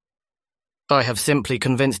Kest?" "I have simply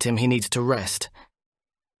convinced him he needs to rest."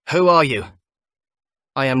 "Who are you?"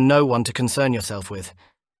 "I am no one to concern yourself with.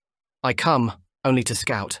 I come only to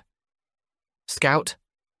scout." "Scout?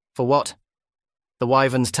 For what?" The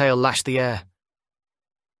wyvern's tail lashed the air.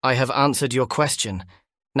 "I have answered your question.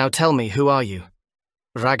 Now tell me, who are you?"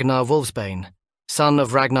 "Ragnar Wolfsbane, son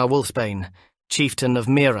of Ragnar Wolfsbane, chieftain of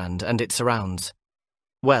Mirand and its surrounds."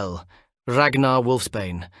 "Well, Ragnar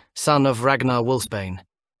Wolfsbane, son of Ragnar Wolfsbane.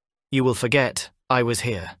 You will forget I was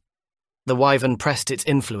here." The wyvern pressed its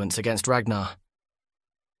influence against Ragnar.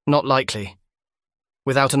 "Not likely."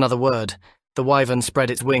 Without another word, the wyvern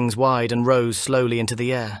spread its wings wide and rose slowly into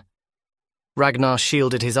the air. Ragnar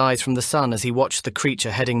shielded his eyes from the sun as he watched the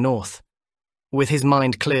creature heading north. With his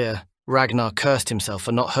mind clear, Ragnar cursed himself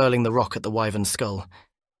for not hurling the rock at the wyvern's skull.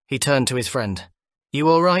 He turned to his friend. "You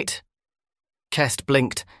all right?" Kest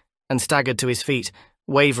blinked and staggered to his feet,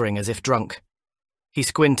 wavering as if drunk. He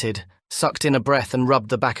squinted, sucked in a breath and rubbed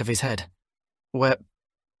the back of his head. Where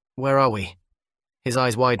are we?" His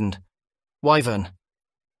eyes widened. "Wyvern.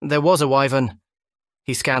 There was a wyvern."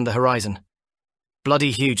 He scanned the horizon.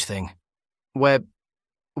 "Bloody huge thing.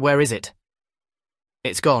 Where is it?"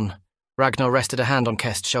 "It's gone." Ragnar rested a hand on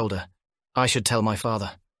Kest's shoulder. "I should tell my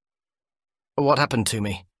father." "What happened to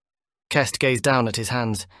me?" Kest gazed down at his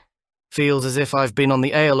hands. "Feels as if I've been on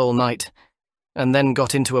the ale all night, and then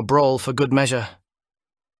got into a brawl for good measure."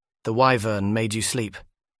 "The wyvern made you sleep."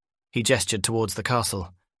 He gestured towards the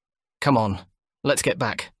castle. "Come on, let's get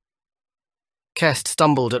back." Kest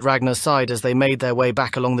stumbled at Ragnar's side as they made their way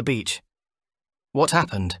back along the beach. "What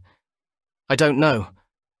happened?" "I don't know.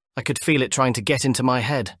 I could feel it trying to get into my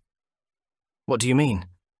head." "What do you mean?"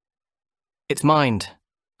 "Its mind.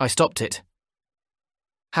 I stopped it."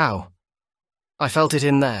 "How?" "I felt it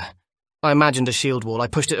in there. I imagined a shield wall. I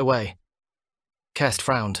pushed it away." Kest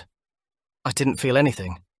frowned. "I didn't feel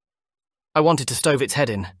anything. I wanted to stove its head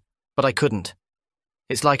in, but I couldn't.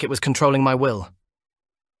 It's like it was controlling my will."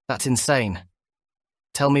 "That's insane.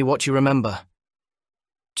 Tell me what you remember."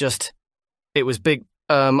 It was big.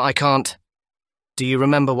 I can't." "Do you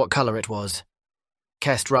remember what color it was?"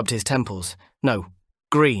 Kest rubbed his temples. "No.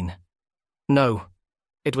 Green." "No.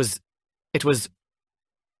 It was...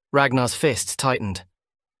 Ragnar's fists tightened.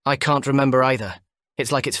 "I can't remember either.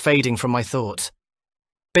 It's like it's fading from my thoughts."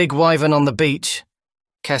 "Big wyvern on the beach."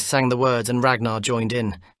 Kest sang the words and Ragnar joined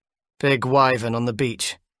in. "Big wyvern on the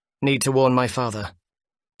beach. Need to warn my father.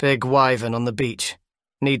 Big wyvern on the beach.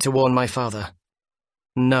 Need to warn my father."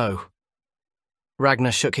 "No."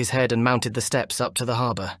 Ragnar shook his head and mounted the steps up to the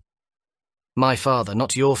harbour. "My father,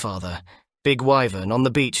 not your father. Big wyvern on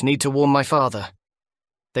the beach. Need to warn my father."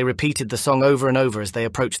 They repeated the song over and over as they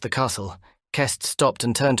approached the castle. Kest stopped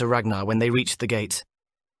and turned to Ragnar when they reached the gates.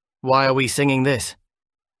 "Why are we singing this?"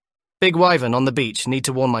 "Big wyvern on the beach. Need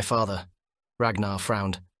to warn my father." Ragnar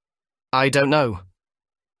frowned. "I don't know."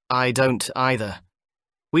 "I don't either.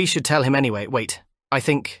 We should tell him anyway. Wait, I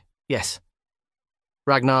think, yes."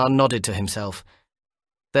 Ragnar nodded to himself.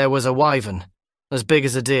 "There was a wyvern, as big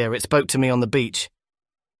as a deer. It spoke to me on the beach."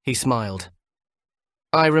 He smiled.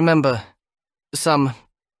 "I remember some.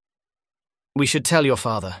 We should tell your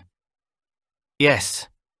father." "Yes,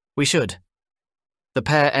 we should." The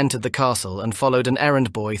pair entered the castle and followed an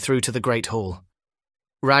errand boy through to the great hall.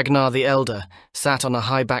 Ragnar the Elder sat on a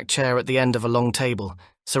high-backed chair at the end of a long table,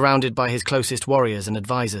 surrounded by his closest warriors and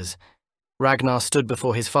advisors. Ragnar stood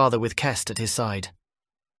before his father with Kest at his side.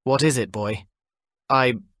 "What is it, boy?"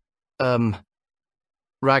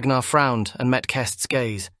 Ragnar frowned and met Kest's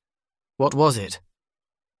gaze. "What was it?"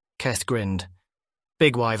 Kest grinned.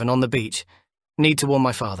 "Big wyvern on the beach. Need to warn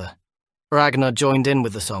my father." Ragnar joined in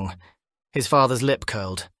with the song. His father's lip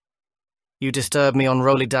curled. "You disturb me on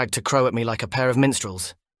Rolydag to crow at me like a pair of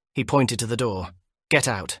minstrels." He pointed to the door. "Get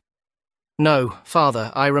out." "No,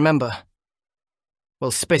 father, I remember."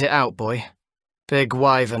 "Well, spit it out, boy." "Big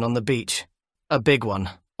wyvern on the beach. A big one,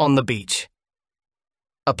 on the beach."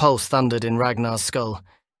 A pulse thundered in Ragnar's skull.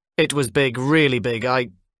 "It was big, really big.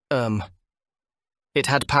 It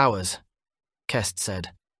had powers," Kest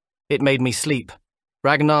said. "It made me sleep.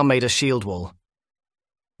 Ragnar made a shield wall."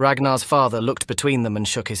 Ragnar's father looked between them and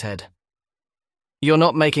shook his head. "You're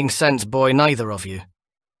not making sense, boy, neither of you."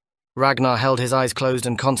 Ragnar held his eyes closed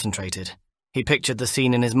and concentrated. He pictured the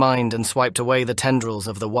scene in his mind and swiped away the tendrils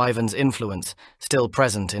of the wyvern's influence, still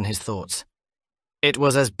present in his thoughts. "It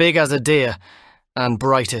was as big as a deer, and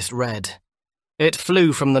brightest red. It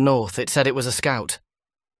flew from the north. It said it was a scout.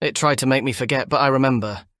 It tried to make me forget, but I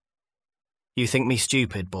remember. You think me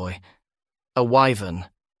stupid, boy. A wyvern.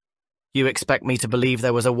 You expect me to believe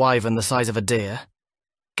there was a wyvern the size of a deer?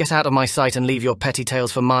 Get out of my sight and leave your petty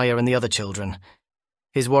tales for Maya and the other children.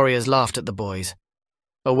 His warriors laughed at the boys.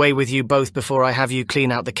 Away with you both before I have you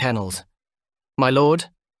clean out the kennels. My lord?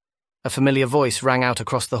 A familiar voice rang out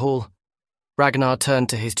across the hall. Ragnar turned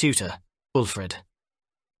to his tutor, Ulfred.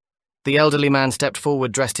 The elderly man stepped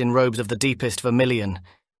forward dressed in robes of the deepest vermilion.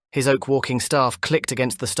 His oak walking staff clicked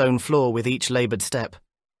against the stone floor with each laboured step.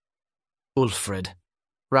 Ulfred,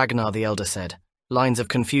 Ragnar the elder said, lines of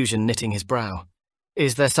confusion knitting his brow.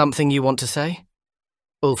 Is there something you want to say?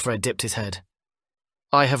 Ulfred dipped his head.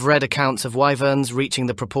 I have read accounts of wyverns reaching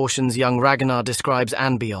the proportions young Ragnar describes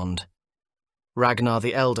and beyond. Ragnar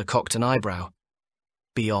the elder cocked an eyebrow.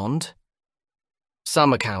 Beyond?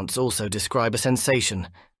 Some accounts also describe a sensation,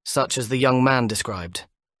 such as the young man described.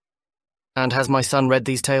 And has my son read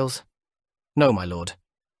these tales? No, my lord.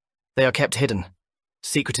 They are kept hidden,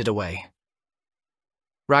 secreted away.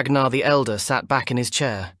 Ragnar the elder sat back in his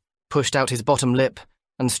chair, pushed out his bottom lip,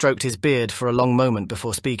 and stroked his beard for a long moment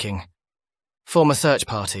before speaking. Form a search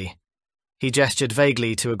party. He gestured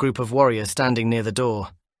vaguely to a group of warriors standing near the door.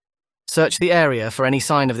 Search the area for any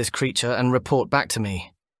sign of this creature and report back to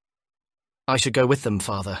me. I should go with them,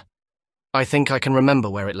 father. I think I can remember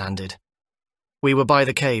where it landed. We were by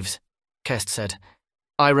the caves, Kest said.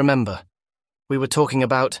 I remember. We were talking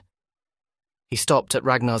about... He stopped at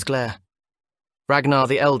Ragnar's glare. Ragnar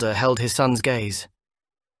the elder held his son's gaze.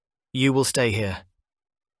 You will stay here.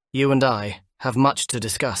 You and I have much to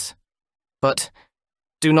discuss. But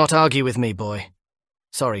do not argue with me, boy.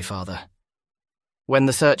 Sorry, father. When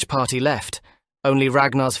the search party left, only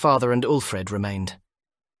Ragnar's father and Ulfred remained.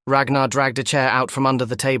 Ragnar dragged a chair out from under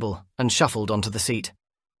the table and shuffled onto the seat.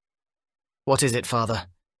 What is it, father?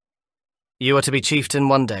 You are to be chieftain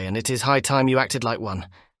one day, and it is high time you acted like one.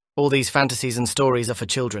 All these fantasies and stories are for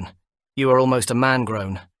children. You are almost a man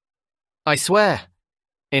grown. I swear.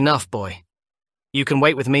 Enough, boy. You can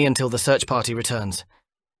wait with me until the search party returns.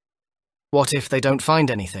 What if they don't find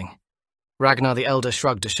anything? Ragnar the elder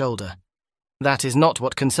shrugged a shoulder. That is not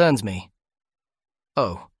what concerns me.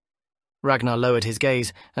 Oh. Ragnar lowered his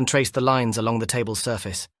gaze and traced the lines along the table's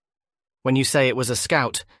surface. When you say it was a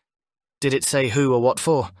scout, did it say who or what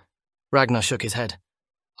for? Ragnar shook his head.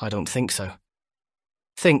 I don't think so.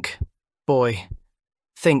 Think, boy.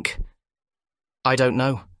 Think. I don't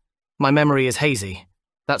know. My memory is hazy.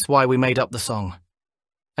 That's why we made up the song.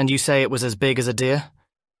 And you say it was as big as a deer?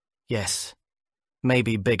 Yes.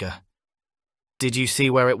 Maybe bigger. Did you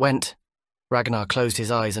see where it went? Ragnar closed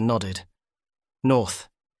his eyes and nodded. North.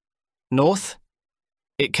 North?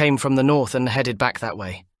 It came from the north and headed back that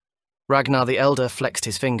way. Ragnar the elder flexed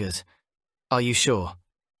his fingers. Are you sure?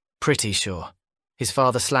 Pretty sure. His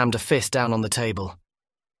father slammed a fist down on the table.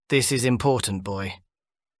 This is important, boy.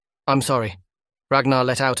 I'm sorry. Ragnar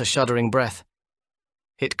let out a shuddering breath.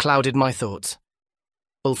 It clouded my thoughts.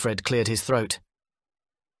 Ulfred cleared his throat.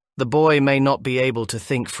 The boy may not be able to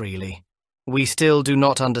think freely. We still do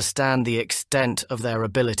not understand the extent of their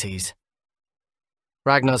abilities.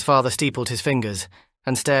 Ragnar's father steepled his fingers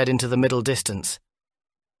and stared into the middle distance.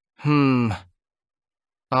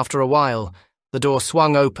 After a while, the door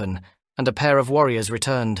swung open and a pair of warriors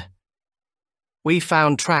returned. We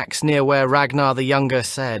found tracks near where Ragnar the younger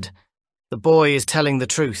said, "The boy is telling the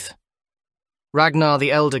truth." Ragnar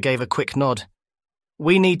the elder gave a quick nod.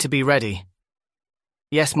 We need to be ready.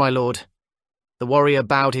 Yes, my lord. The warrior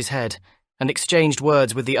bowed his head and exchanged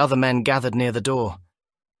words with the other men gathered near the door.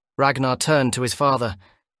 Ragnar turned to his father.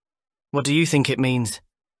 What do you think it means?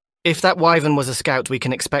 If that wyvern was a scout, we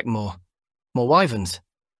can expect more. More wyverns?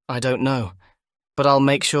 I don't know, but I'll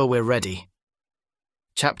make sure we're ready.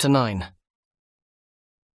 Chapter 9.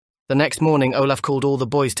 The next morning, Olaf called all the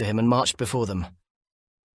boys to him and marched before them.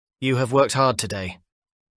 You have worked hard today.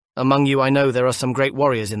 Among you I know there are some great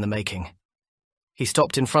warriors in the making. He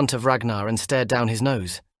stopped in front of Ragnar and stared down his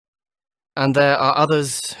nose. And there are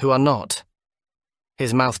others who are not.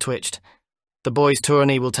 His mouth twitched. The boys'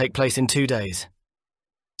 tourney will take place in 2 days.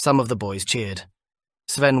 Some of the boys cheered.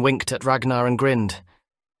 Sven winked at Ragnar and grinned.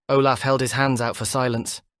 Olaf held his hands out for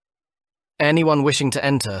silence. Anyone wishing to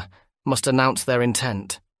enter must announce their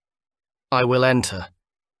intent. I will enter.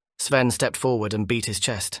 Sven stepped forward and beat his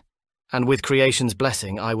chest. And with creation's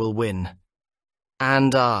blessing, I will win.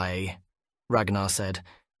 And I, Ragnar said,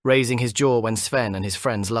 raising his jaw when Sven and his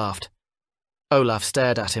friends laughed. Olaf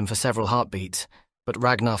stared at him for several heartbeats, but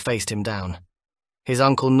Ragnar faced him down. His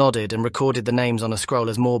uncle nodded and recorded the names on a scroll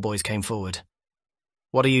as more boys came forward.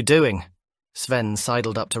 What are you doing? Sven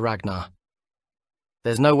sidled up to Ragnar.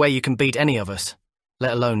 There's no way you can beat any of us,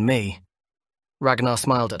 let alone me. Ragnar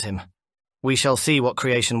smiled at him. We shall see what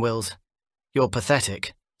creation wills. You're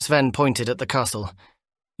pathetic. Sven pointed at the castle.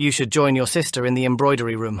 You should join your sister in the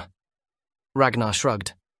embroidery room. Ragnar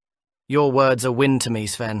shrugged. Your words are wind to me,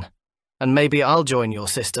 Sven. And maybe I'll join your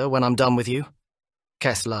sister when I'm done with you.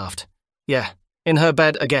 Kest laughed. Yeah, in her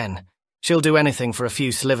bed again. She'll do anything for a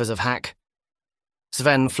few slivers of hack.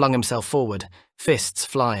 Sven flung himself forward, fists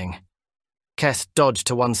flying. Kest dodged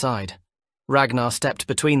to one side. Ragnar stepped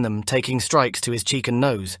between them, taking strikes to his cheek and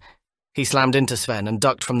nose. He slammed into Sven and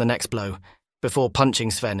ducked from the next blow, before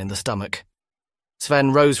punching Sven in the stomach.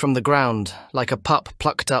 Sven rose from the ground, like a pup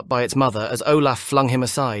plucked up by its mother, as Olaf flung him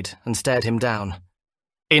aside and stared him down.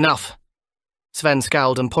 Enough! Sven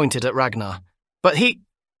scowled and pointed at Ragnar. But he—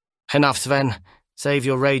 Enough, Sven. Save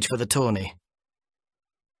your rage for the tourney.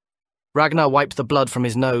 Ragnar wiped the blood from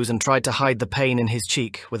his nose and tried to hide the pain in his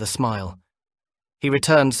cheek with a smile. He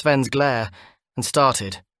returned Sven's glare and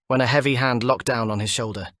started when a heavy hand locked down on his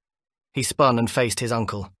shoulder. He spun and faced his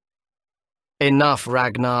uncle. Enough,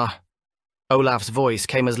 Ragnar. Olaf's voice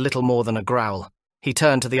came as little more than a growl. He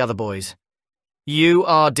turned to the other boys. You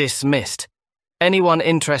are dismissed. Anyone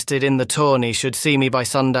interested in the tourney should see me by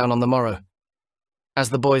sundown on the morrow. As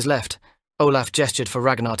the boys left, Olaf gestured for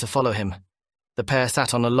Ragnar to follow him. The pair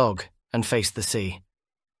sat on a log and faced the sea.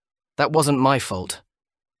 That wasn't my fault.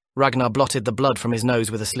 Ragnar blotted the blood from his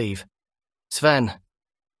nose with a sleeve. Sven.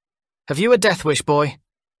 Have you a death wish, boy?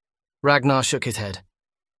 Ragnar shook his head.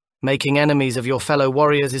 Making enemies of your fellow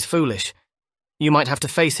warriors is foolish. You might have to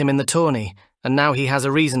face him in the tourney, and now he has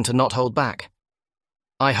a reason to not hold back.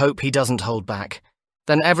 I hope he doesn't hold back.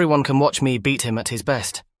 Then everyone can watch me beat him at his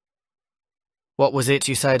best. What was it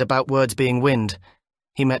you said about words being wind?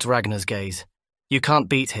 He met Ragnar's gaze. You can't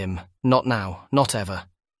beat him. Not now. Not ever.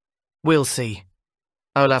 We'll see.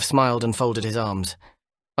 Olaf smiled and folded his arms.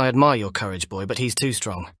 I admire your courage, boy, but he's too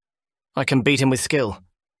strong. I can beat him with skill.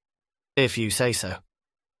 If you say so.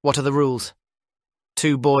 What are the rules?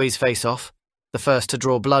 2 boys face off. The first to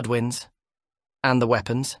draw blood wins. And the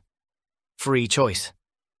weapons? Free choice.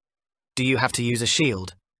 Do you have to use a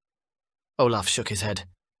shield? Olaf shook his head.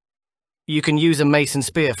 You can use a mace and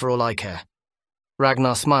spear for all I care.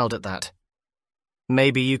 Ragnar smiled at that.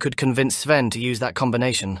 Maybe you could convince Sven to use that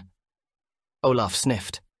combination. Olaf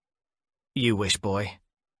sniffed. You wish, boy.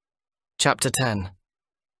 Chapter 10.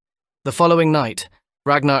 The following night,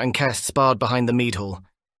 Ragnar and Kest sparred behind the mead hall,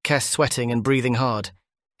 Kest sweating and breathing hard,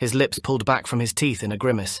 his lips pulled back from his teeth in a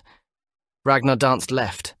grimace. Ragnar danced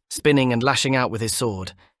left, spinning and lashing out with his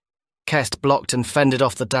sword. Kest blocked and fended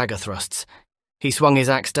off the dagger thrusts. He swung his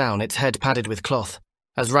axe down, its head padded with cloth,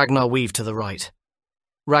 as Ragnar weaved to the right.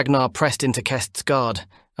 Ragnar pressed into Kest's guard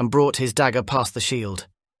and brought his dagger past the shield.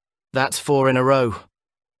 That's 4 in a row.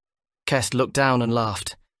 Kest looked down and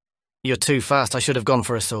laughed. You're too fast, I should have gone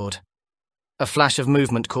for a sword. A flash of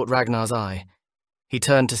movement caught Ragnar's eye. He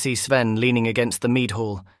turned to see Sven leaning against the mead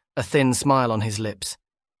hall, a thin smile on his lips.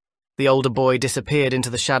 The older boy disappeared into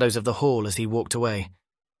the shadows of the hall as he walked away.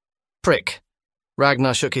 Prick!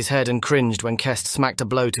 Ragnar shook his head and cringed when Kest smacked a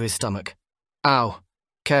blow to his stomach. Ow!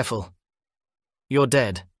 Careful. You're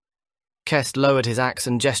dead. Kest lowered his axe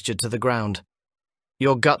and gestured to the ground.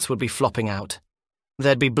 Your guts would be flopping out.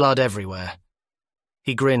 There'd be blood everywhere.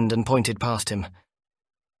 He grinned and pointed past him.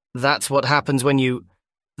 That's what happens when you—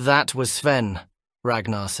 That was Sven,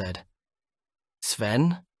 Ragnar said.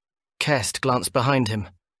 Sven? Kest glanced behind him.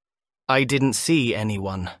 I didn't see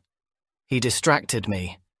anyone. He distracted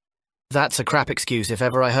me. That's a crap excuse if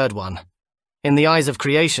ever I heard one. In the eyes of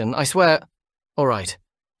creation, I swear— All right,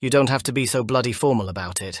 you don't have to be so bloody formal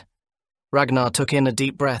about it. Ragnar took in a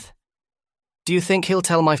deep breath. Do you think he'll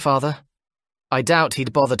tell my father? I doubt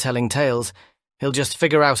he'd bother telling tales. He'll just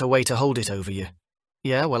figure out a way to hold it over you.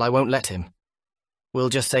 Yeah, well, I won't let him. We'll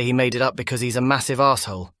just say he made it up because he's a massive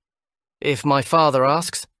arsehole. If my father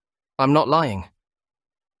asks, I'm not lying.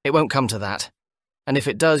 It won't come to that. And if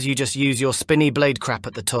it does, you just use your spinny blade crap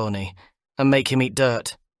at the tourney and make him eat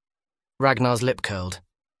dirt. Ragnar's lip curled.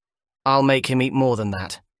 I'll make him eat more than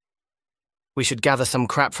that. We should gather some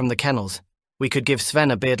crap from the kennels. We could give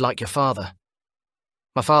Sven a beard like your father.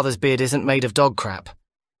 My father's beard isn't made of dog crap.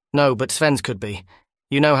 No, but Sven's could be.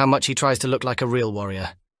 You know how much he tries to look like a real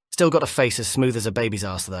warrior. Still got a face as smooth as a baby's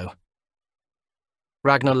arse, though.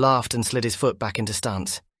 Ragnar laughed and slid his foot back into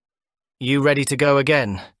stance. You ready to go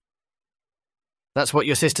again? That's what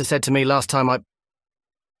your sister said to me last time I—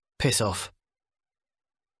 Piss off.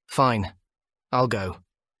 Fine. I'll go.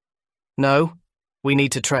 No, we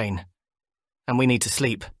need to train. And we need to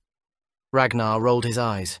sleep. Ragnar rolled his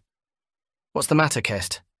eyes. What's the matter,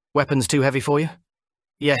 Kest? Weapons too heavy for you?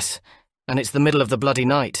 Yes, And it's the middle of the bloody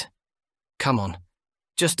night. Come on,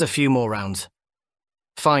 just a few more rounds.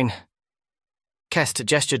 Fine. Kest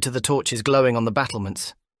gestured to the torches glowing on the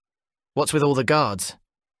battlements. What's with all the guards?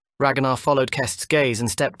 Ragnar followed Kest's gaze and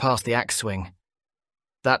stepped past the axe swing.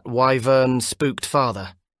 That wyvern spooked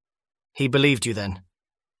father. He believed you then?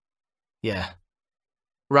 Yeah.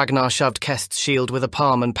 Ragnar shoved Kest's shield with a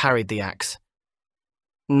palm and parried the axe.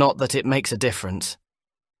 Not that it makes a difference.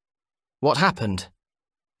 What happened?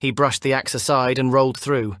 He brushed the axe aside and rolled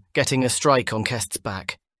through, getting a strike on Kest's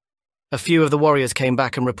back. A few of the warriors came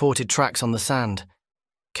back and reported tracks on the sand.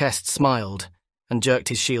 Kest smiled and jerked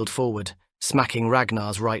his shield forward, smacking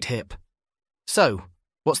Ragnar's right hip. So,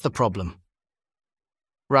 what's the problem?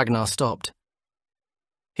 Ragnar stopped.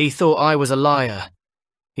 He thought I was a liar.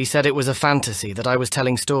 He said it was a fantasy, that I was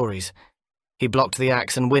telling stories. He blocked the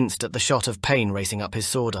axe and winced at the shot of pain racing up his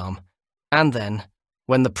sword arm. And then,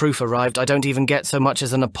 when the proof arrived, I don't even get so much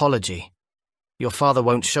as an apology. Your father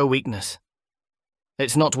won't show weakness.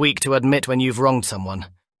 It's not weak to admit when you've wronged someone.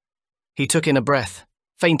 He took in a breath,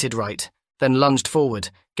 feinted right, then lunged forward,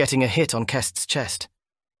 getting a hit on Kest's chest.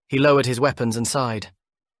 He lowered his weapons and sighed.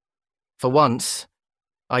 For once,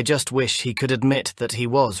 I just wish he could admit that he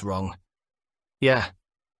was wrong. Yeah.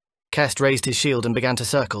 Kest raised his shield and began to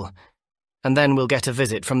circle. And then we'll get a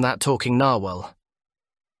visit from that talking narwhal.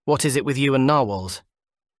 What is it with you and narwhals?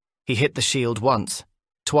 He hit the shield once,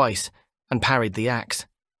 twice, and parried the axe.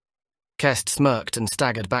 Kest smirked and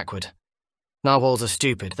staggered backward. Narwhals are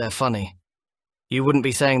stupid, they're funny. You wouldn't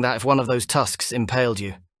be saying that if one of those tusks impaled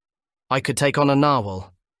you. I could take on a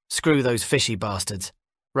narwhal. Screw those fishy bastards.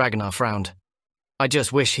 Ragnar frowned. I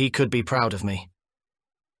just wish he could be proud of me.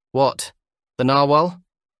 What? The narwhal?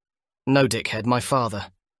 No, dickhead, my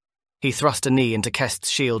father. He thrust a knee into Kest's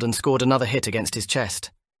shield and scored another hit against his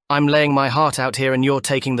chest. I'm laying my heart out here and you're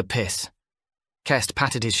taking the piss. Kest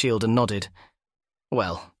patted his shield and nodded.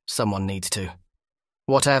 Well, someone needs to.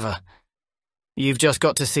 Whatever. You've just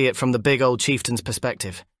got to see it from the big old chieftain's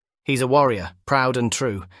perspective. He's a warrior, proud and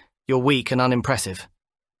true. You're weak and unimpressive.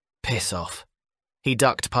 Piss off. He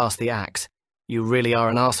ducked past the axe. You really are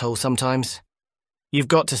an asshole sometimes. You've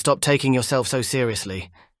got to stop taking yourself so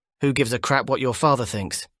seriously. Who gives a crap what your father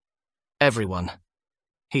thinks? Everyone.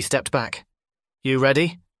 He stepped back. You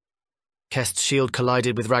ready? Kest's shield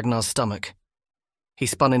collided with Ragnar's stomach. He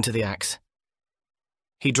spun into the axe.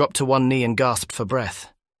 He dropped to one knee and gasped for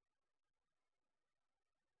breath.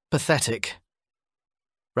 Pathetic.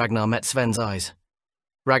 Ragnar met Sven's eyes.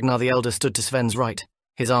 Ragnar the Elder stood to Sven's right,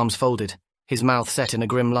 his arms folded, his mouth set in a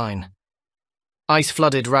grim line. Ice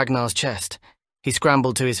flooded Ragnar's chest. He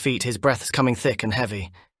scrambled to his feet, his breath coming thick and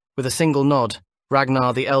heavy. With a single nod,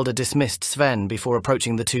 Ragnar the Elder dismissed Sven before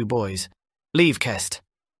approaching the two boys. Leave, Kest.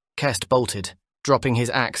 Kest bolted, dropping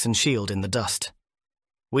his axe and shield in the dust.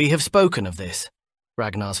 We have spoken of this,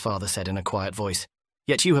 Ragnar's father said in a quiet voice,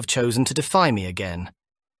 yet you have chosen to defy me again.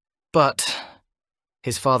 But...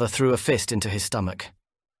 His father threw a fist into his stomach.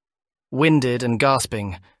 Winded and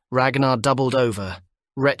gasping, Ragnar doubled over,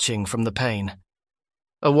 retching from the pain.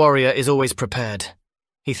 A warrior is always prepared.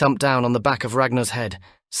 He thumped down on the back of Ragnar's head,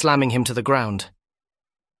 slamming him to the ground.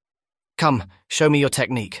 Come, show me your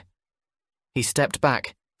technique. He stepped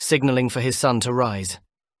back, signaling for his son to rise.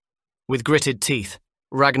 With gritted teeth,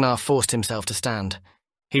 Ragnar forced himself to stand.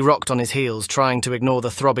 He rocked on his heels, trying to ignore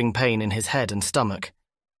the throbbing pain in his head and stomach.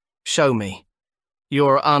 Show me.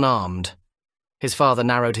 You're unarmed. His father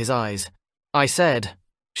narrowed his eyes. I said,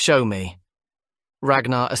 show me.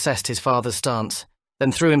 Ragnar assessed his father's stance,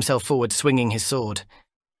 then threw himself forward, swinging his sword.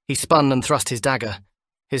 He spun and thrust his dagger.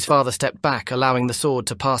 His father stepped back, allowing the sword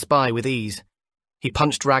to pass by with ease. He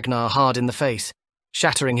punched Ragnar hard in the face,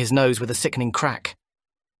 shattering his nose with a sickening crack.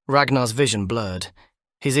 Ragnar's vision blurred.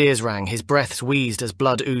 His ears rang, his breaths wheezed as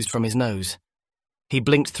blood oozed from his nose. He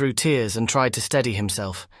blinked through tears and tried to steady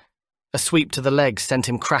himself. A sweep to the legs sent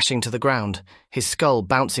him crashing to the ground, his skull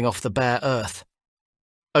bouncing off the bare earth.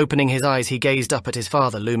 Opening his eyes, he gazed up at his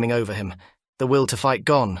father looming over him, the will to fight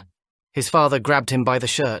gone. His father grabbed him by the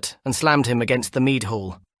shirt and slammed him against the mead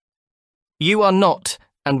hall. You are not,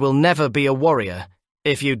 and will never be a warrior,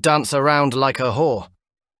 if you dance around like a whore.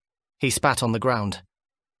 He spat on the ground.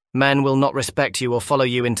 Men will not respect you or follow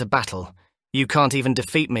you into battle. You can't even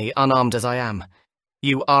defeat me, unarmed as I am.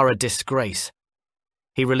 You are a disgrace.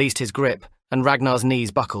 He released his grip, and Ragnar's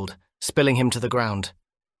knees buckled, spilling him to the ground.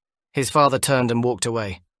 His father turned and walked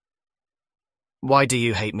away. Why do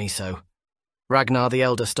you hate me so? Ragnar the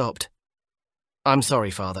Elder stopped. I'm sorry,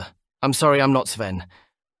 father. I'm sorry I'm not Sven.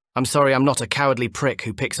 I'm sorry I'm not a cowardly prick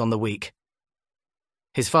who picks on the weak.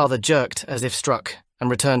 His father jerked as if struck and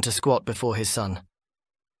returned to squat before his son.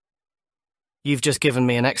 You've just given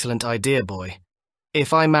me an excellent idea, boy.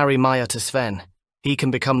 If I marry Maya to Sven, he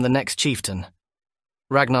can become the next chieftain.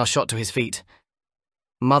 Ragnar shot to his feet.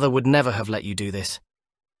 Mother would never have let you do this.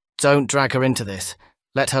 Don't drag her into this.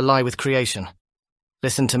 Let her lie with creation.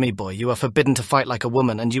 Listen to me, boy. You are forbidden to fight like a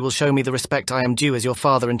woman, and you will show me the respect I am due as your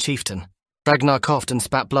father and chieftain. Ragnar coughed and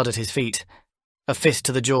spat blood at his feet. A fist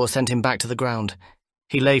to the jaw sent him back to the ground.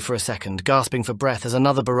 He lay for a second, gasping for breath as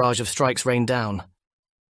another barrage of strikes rained down.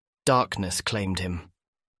 Darkness claimed him.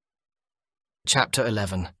 Chapter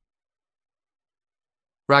 11.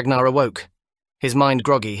 Ragnar awoke, his mind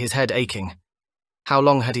groggy, his head aching. How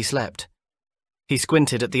long had he slept? He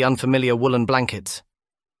squinted at the unfamiliar woolen blankets.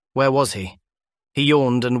 Where was he? He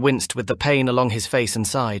yawned and winced with the pain along his face and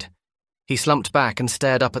side. He slumped back and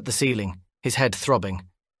stared up at the ceiling, his head throbbing.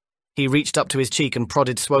 He reached up to his cheek and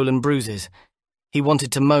prodded swollen bruises. He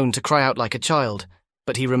wanted to moan, to cry out like a child,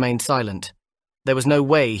 but he remained silent. There was no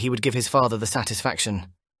way he would give his father the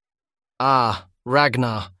satisfaction. "Ah,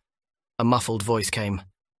 Ragnar," a muffled voice came.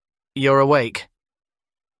 "You're awake."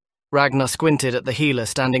 Ragnar squinted at the healer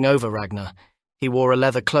standing over Ragnar. He wore a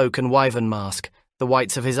leather cloak and wyvern mask, the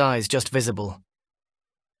whites of his eyes just visible.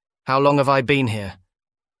 "How long have I been here?"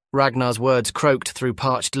 Ragnar's words croaked through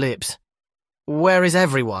parched lips. "Where is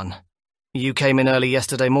everyone? You came in early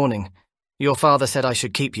yesterday morning. Your father said I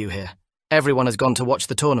should keep you here. Everyone has gone to watch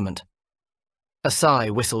the tournament." A sigh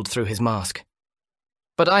whistled through his mask.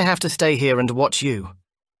 "But I have to stay here and watch you."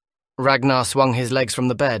 Ragnar swung his legs from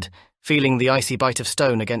the bed, feeling the icy bite of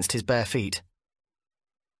stone against his bare feet.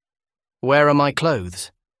 "Where are my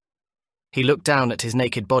clothes?" He looked down at his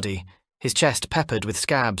naked body, his chest peppered with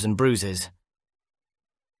scabs and bruises.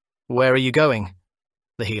 "Where are you going?"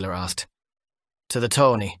 the healer asked. "To the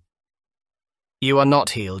tourney." "You are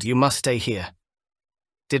not healed. You must stay here."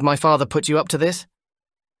 "Did my father put you up to this?"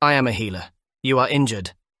 "I am a healer. You are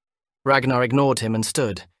injured." Ragnar ignored him and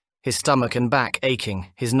stood, his stomach and back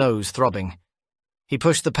aching, his nose throbbing. He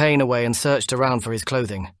pushed the pain away and searched around for his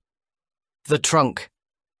clothing. "The trunk."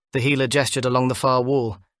 The healer gestured along the far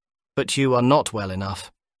wall. "But you are not well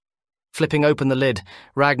enough." Flipping open the lid,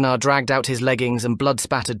 Ragnar dragged out his leggings and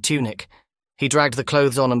blood-spattered tunic. He dragged the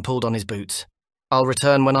clothes on and pulled on his boots. "I'll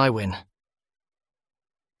return when I win."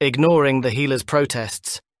 Ignoring the healer's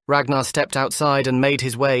protests, Ragnar stepped outside and made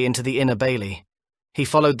his way into the inner bailey. He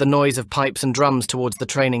followed the noise of pipes and drums towards the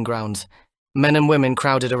training grounds. Men and women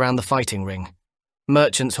crowded around the fighting ring.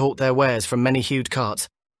 Merchants hawked their wares from many hued carts,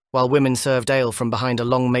 while women served ale from behind a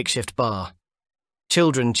long makeshift bar.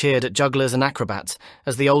 Children cheered at jugglers and acrobats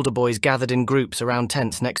as the older boys gathered in groups around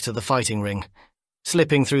tents next to the fighting ring.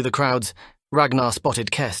 Slipping through the crowds, Ragnar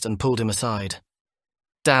spotted Kest and pulled him aside.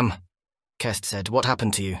 "Damn," Kest said. "What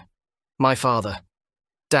happened to you?" "My father."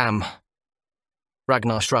 "Damn."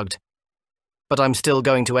 Ragnar shrugged. "But I'm still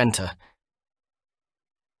going to enter."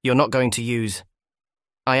 "You're not going to use..."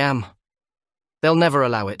 "I am. They'll never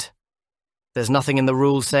allow it. There's nothing in the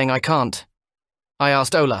rules saying I can't." I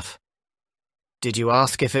asked Olaf. "Did you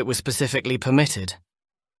ask if it was specifically permitted?"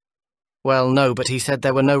 "Well, no, but he said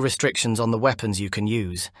there were no restrictions on the weapons you can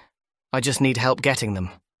use. I just need help getting them."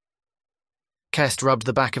 Kest rubbed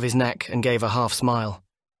the back of his neck and gave a half smile.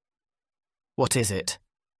 "What is it?"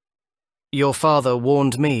 "Your father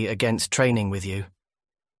warned me against training with you."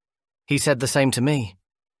 "He said the same to me."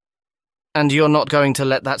 "And you're not going to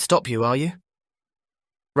let that stop you, are you?"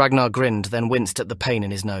 Ragnar grinned, then winced at the pain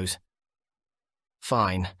in his nose.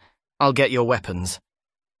 "Fine, I'll get your weapons."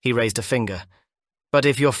 He raised a finger. "But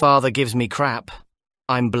if your father gives me crap,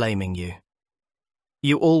 I'm blaming you."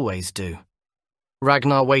 "You always do."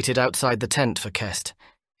 Ragnar waited outside the tent for Kest.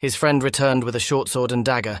 His friend returned with a short sword and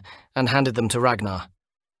dagger and handed them to Ragnar.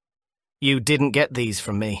 "You didn't get these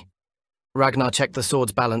from me." Ragnar checked the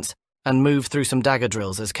sword's balance and moved through some dagger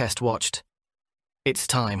drills as Kest watched. "It's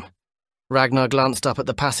time." Ragnar glanced up at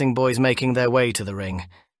the passing boys making their way to the ring.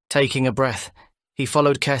 Taking a breath, he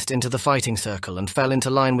followed Kest into the fighting circle and fell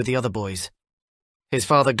into line with the other boys. His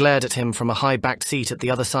father glared at him from a high-backed seat at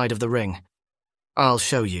the other side of the ring. "I'll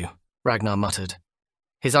show you," Ragnar muttered.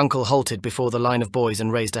 His uncle halted before the line of boys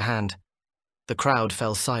and raised a hand. The crowd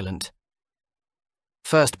fell silent.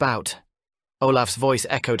 "First bout." Olaf's voice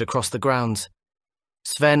echoed across the grounds.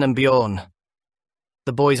 "Sven and Bjorn."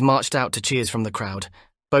 The boys marched out to cheers from the crowd,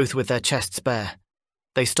 both with their chests bare.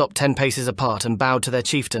 They stopped 10 paces apart and bowed to their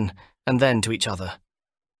chieftain, and then to each other.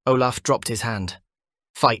 Olaf dropped his hand.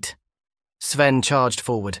 "Fight." Sven charged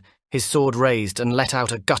forward, his sword raised, and let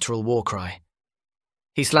out a guttural war cry.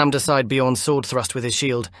 He slammed aside Bjorn's sword thrust with his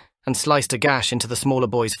shield and sliced a gash into the smaller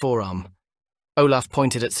boy's forearm. Olaf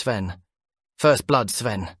pointed at Sven. "First blood,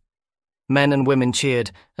 Sven." Men and women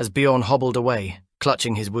cheered as Bjorn hobbled away,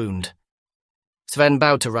 clutching his wound. Sven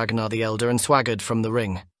bowed to Ragnar the Elder and swaggered from the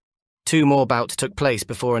ring. 2 more bouts took place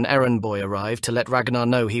before an errand boy arrived to let Ragnar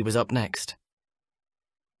know he was up next.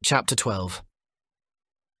 Chapter 12.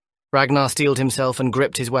 Ragnar steeled himself and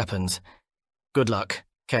gripped his weapons. "Good luck,"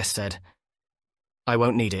 Kess said. "I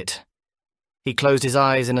won't need it." He closed his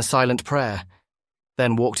eyes in a silent prayer,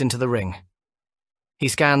 then walked into the ring. He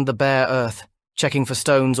scanned the bare earth, checking for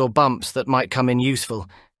stones or bumps that might come in useful,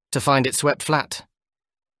 to find it swept flat.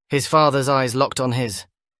 His father's eyes locked on his.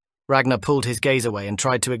 Ragnar pulled his gaze away and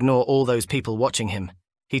tried to ignore all those people watching him.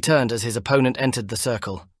 He turned as his opponent entered the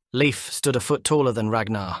circle. Leif stood a foot taller than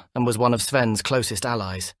Ragnar and was one of Sven's closest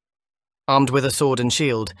allies. Armed with a sword and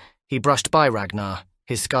shield, he brushed by Ragnar,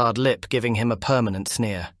 his scarred lip giving him a permanent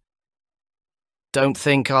sneer. "Don't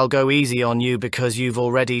think I'll go easy on you because you've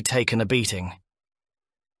already taken a beating."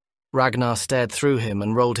 Ragnar stared through him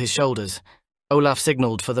and rolled his shoulders. Olaf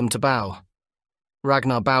signalled for them to bow.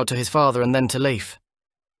 Ragnar bowed to his father and then to Leif.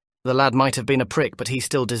 The lad might have been a prick, but he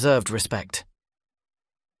still deserved respect.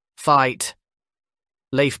 "Fight!"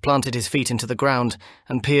 Leif planted his feet into the ground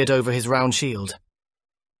and peered over his round shield.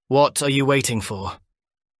 "What are you waiting for?"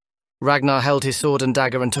 Ragnar held his sword and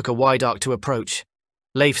dagger and took a wide arc to approach.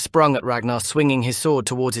 Leif sprung at Ragnar, swinging his sword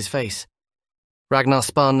towards his face. Ragnar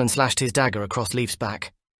spun and slashed his dagger across Leif's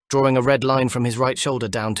back, drawing a red line from his right shoulder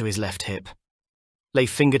down to his left hip. Leif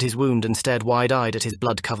fingered his wound and stared wide-eyed at his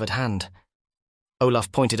blood-covered hand. Olaf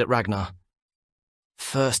pointed at Ragnar.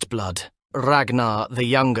 "First blood, Ragnar the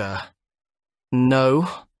Younger."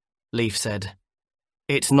 "No," Leif said.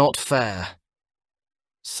 "It's not fair."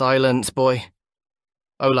 "Silence, boy."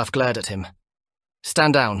 Olaf glared at him.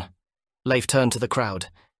 "Stand down." Leif turned to the crowd.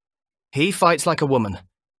 "He fights like a woman.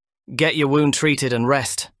 Get your wound treated and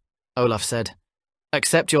rest," Olaf said.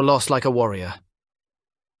 "Accept your loss like a warrior."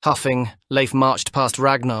 Huffing, Leif marched past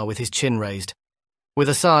Ragnar with his chin raised. With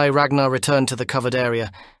a sigh, Ragnar returned to the covered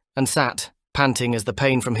area and sat, panting as the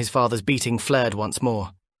pain from his father's beating flared once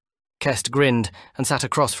more. Kest grinned and sat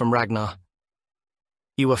across from Ragnar.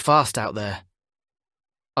 "You were fast out there."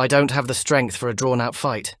 "I don't have the strength for a drawn-out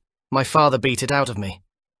fight. My father beat it out of me."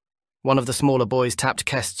 One of the smaller boys tapped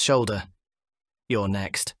Kest's shoulder. "You're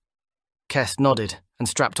next." Kest nodded and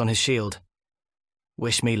strapped on his shield.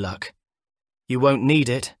 "Wish me luck." "You won't need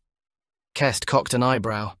it." Kest cocked an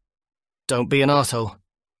eyebrow. "Don't be an arsehole."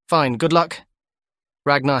 "Fine, good luck."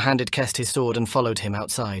 Ragnar handed Kest his sword and followed him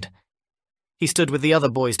outside. He stood with the other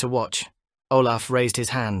boys to watch. Olaf raised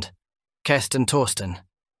his hand. Kest and Torsten.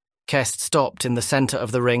 Kest stopped in the centre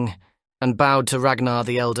of the ring and bowed to Ragnar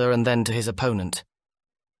the Elder and then to his opponent.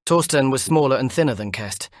 Torsten was smaller and thinner than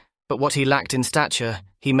Kest, but what he lacked in stature,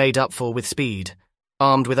 he made up for with speed.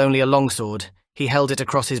 Armed with only a longsword, he held it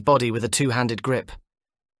across his body with a 2-handed grip.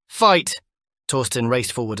 "Fight!" Torsten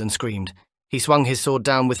raced forward and screamed. He swung his sword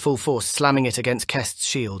down with full force, slamming it against Kest's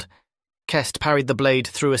shield. Kest parried the blade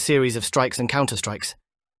through a series of strikes and counterstrikes.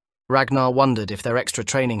 Ragnar wondered if their extra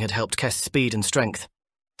training had helped Kest's speed and strength.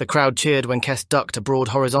 The crowd cheered when Kest ducked a broad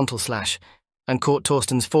horizontal slash and caught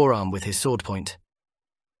Torsten's forearm with his sword point.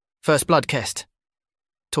 "First blood, Kest."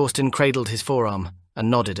 Torsten cradled his forearm and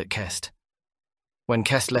nodded at Kest. When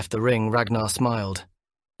Kest left the ring, Ragnar smiled.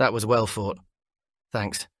 "That was well fought."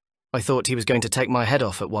 "Thanks. I thought he was going to take my head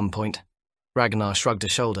off at one point." Ragnar shrugged a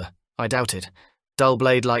shoulder. "I doubt it. Dull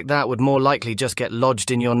blade like that would more likely just get lodged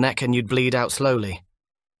in your neck and you'd bleed out slowly."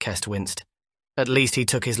 Kest winced. "At least he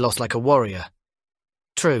took his loss like a warrior."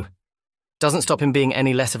 "True. Doesn't stop him being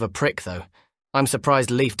any less of a prick, though. I'm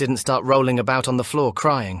surprised Leif didn't start rolling about on the floor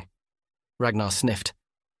crying." Ragnar sniffed.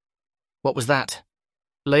 "What was that?"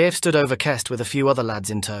 Leif stood over Kest with a few other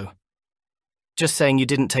lads in tow. "Just saying you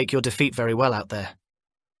didn't take your defeat very well out there."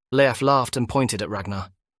 Leif laughed and pointed at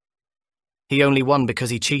Ragnar. "He only won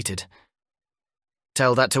because he cheated."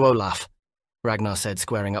 "Tell that to Olaf," Ragnar said,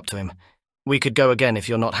 squaring up to him. "We could go again if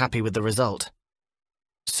you're not happy with the result."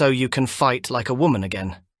 "So you can fight like a woman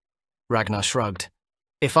again?" Ragnar shrugged.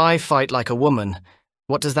 "If I fight like a woman,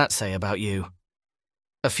 what does that say about you?"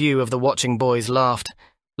 A few of the watching boys laughed.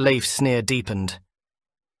 Leif's sneer deepened.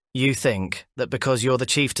 "You think that because you're the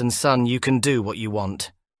chieftain's son you can do what you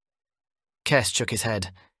want?" Kest shook his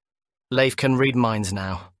head. "Leif can read minds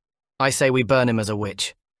now. I say we burn him as a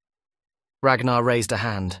witch." Ragnar raised a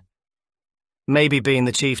hand. "Maybe being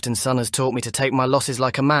the chieftain's son has taught me to take my losses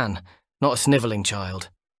like a man, not a snivelling child."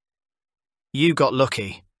 "You got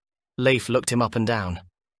lucky." Leif looked him up and down.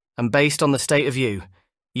 "And based on the state of you,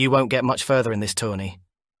 you won't get much further in this tourney."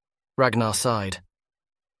 Ragnar sighed.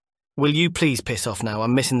 "Will you please piss off now?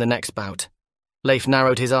 I'm missing the next bout." Leif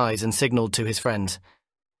narrowed his eyes and signalled to his friends.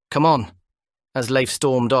 "Come on." As Leif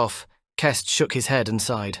stormed off, Kest shook his head and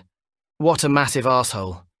sighed. "What a massive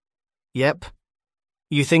arsehole." "Yep.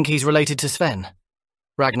 You think he's related to Sven?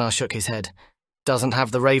 Ragnar shook his head. Doesn't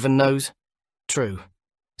have the raven nose? True.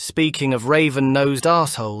 Speaking of raven-nosed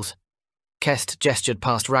arseholes. Kest gestured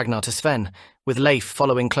past Ragnar to Sven, with Leif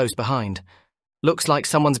following close behind. Looks like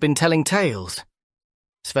someone's been telling tales.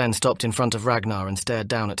 Sven stopped in front of Ragnar and stared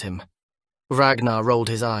down at him. Ragnar rolled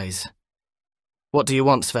his eyes. What do you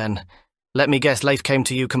want, Sven? Let me guess Leif came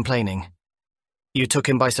to you complaining. You took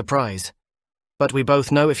him by surprise. But we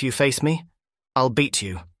both know if you face me, I'll beat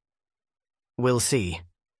you. We'll see.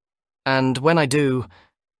 And when I do,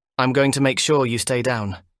 I'm going to make sure you stay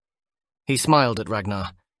down. He smiled at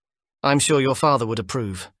Ragnar. I'm sure your father would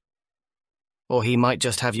approve. Or he might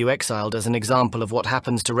just have you exiled as an example of what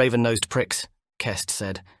happens to raven-nosed pricks, Kest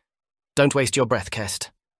said. Don't waste your breath, Kest.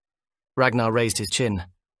 Ragnar raised his chin.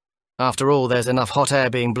 After all, there's enough hot air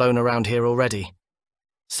being blown around here already.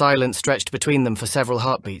 Silence stretched between them for several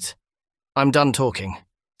heartbeats. I'm done talking,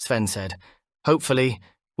 Sven said. Hopefully,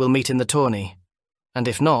 we'll meet in the tourney. And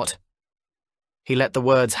if not... He let the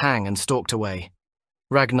words hang and stalked away.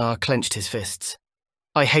 Ragnar clenched his fists.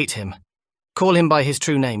 I hate him. Call him by his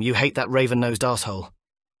true name. You hate that raven-nosed arsehole.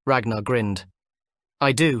 Ragnar grinned.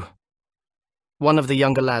 I do. One of the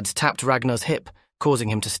younger lads tapped Ragnar's hip, causing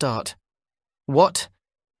him to start. What?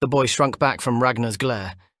 The boy shrunk back from Ragnar's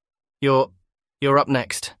glare. You're up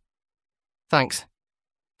next. Thanks.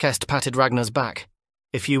 Kest patted Ragnar's back.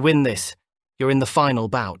 If you win this, you're in the final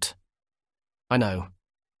bout. I know.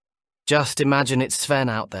 Just imagine it's Sven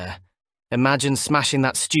out there. Imagine smashing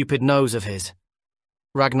that stupid nose of his.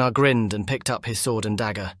 Ragnar grinned and picked up his sword and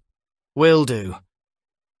dagger. Will do.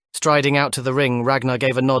 Striding out to the ring, Ragnar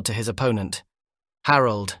gave a nod to his opponent.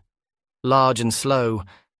 Harald. Large and slow,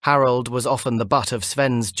 Harald was often the butt of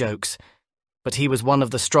Sven's jokes, but he was one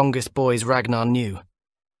of the strongest boys Ragnar knew.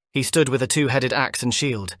 He stood with a two-headed axe and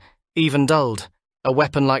shield, even dulled. A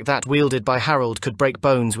weapon like that wielded by Harald could break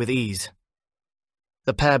bones with ease.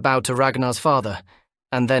 The pair bowed to Ragnar's father,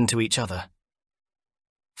 and then to each other.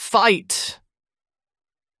 Fight!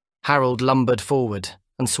 Harald lumbered forward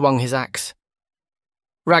and swung his axe.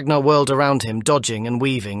 Ragnar whirled around him, dodging and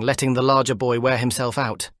weaving, letting the larger boy wear himself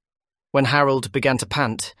out. When Harald began to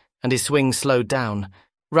pant and his swing slowed down,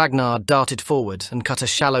 Ragnar darted forward and cut a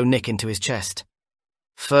shallow nick into his chest.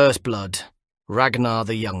 First blood, Ragnar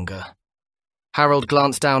the Younger. Harald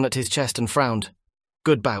glanced down at his chest and frowned.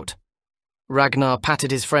 Good bout. Ragnar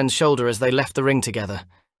patted his friend's shoulder as they left the ring together.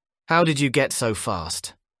 How did you get so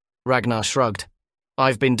fast? Ragnar shrugged.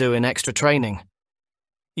 I've been doing extra training.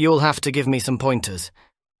 You'll have to give me some pointers.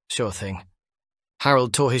 Sure thing.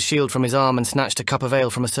 Harald tore his shield from his arm and snatched a cup of ale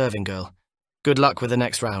from a serving girl. Good luck with the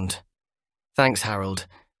next round. Thanks, Harald.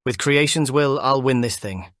 With creation's will, I'll win this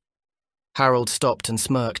thing. Harald stopped and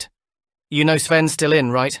smirked. You know Sven's still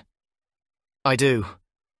in, right? I do.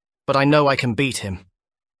 But I know I can beat him.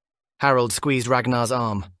 Harald squeezed Ragnar's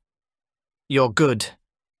arm. You're good.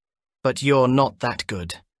 But you're not that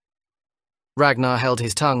good. Ragnar held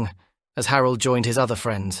his tongue as Harald joined his other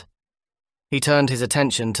friends. He turned his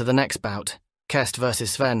attention to the next bout, Kest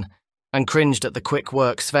versus Sven, and cringed at the quick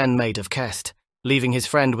work Sven made of Kest, leaving his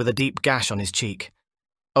friend with a deep gash on his cheek.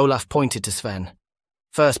 Olaf pointed to Sven.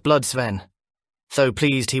 First blood, Sven. Though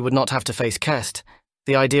pleased he would not have to face Kest,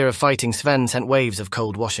 the idea of fighting Sven sent waves of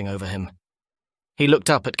cold washing over him. He looked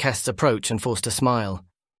up at Kest's approach and forced a smile.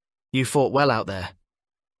 You fought well out there.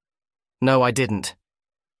 No, I didn't.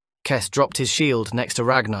 Kest dropped his shield next to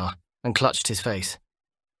Ragnar and clutched his face.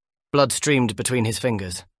 Blood streamed between his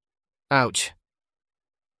fingers. Ouch.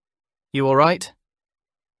 You all right?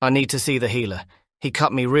 I need to see the healer. He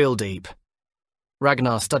cut me real deep.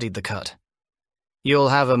 Ragnar studied the cut. You'll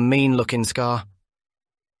have a mean-looking scar.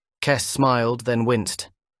 Kest smiled, then winced.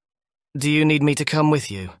 Do you need me to come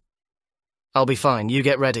with you? I'll be fine, you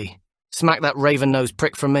get ready. Smack that raven-nosed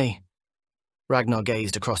prick from me. Ragnar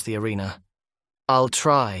gazed across the arena. I'll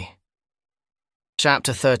try.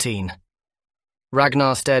 Chapter 13.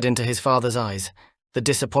 Ragnar stared into his father's eyes, the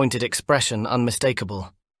disappointed expression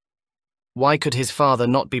unmistakable. Why could his father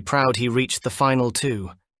not be proud he reached the final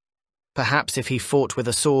two? Perhaps if he fought with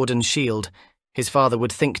a sword and shield, his father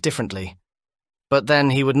would think differently. But then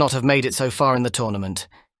he would not have made it so far in the tournament.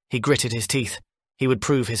 He gritted his teeth. He would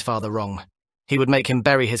prove his father wrong. He would make him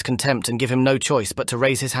bury his contempt and give him no choice but to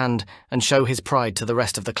raise his hand and show his pride to the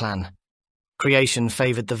rest of the clan. Creation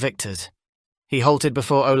favoured the victors. He halted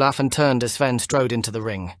before Olaf and turned as Sven strode into the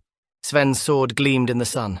ring. Sven's sword gleamed in the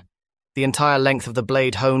sun. The entire length of the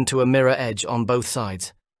blade honed to a mirror edge on both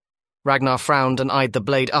sides. Ragnar frowned and eyed the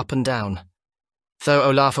blade up and down. Though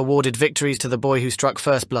Olaf awarded victories to the boy who struck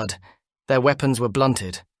first blood, their weapons were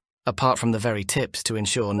blunted, apart from the very tips to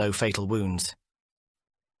ensure no fatal wounds.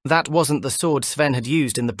 That wasn't the sword Sven had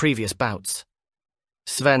used in the previous bouts.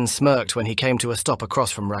 Sven smirked when he came to a stop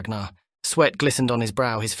across from Ragnar. Sweat glistened on his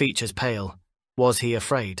brow, his features pale. Was he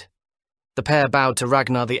afraid? The pair bowed to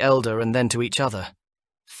Ragnar the Elder and then to each other.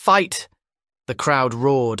 "Fight!" The crowd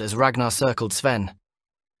roared as Ragnar circled Sven.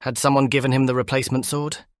 Had someone given him the replacement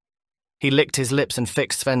sword? He licked his lips and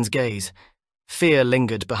fixed Sven's gaze. Fear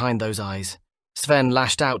lingered behind those eyes. Sven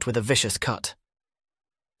lashed out with a vicious cut.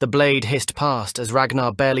 The blade hissed past as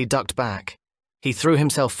Ragnar barely ducked back. He threw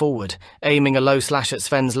himself forward, aiming a low slash at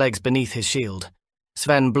Sven's legs beneath his shield.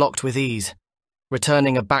 Sven blocked with ease,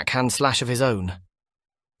 returning a backhand slash of his own.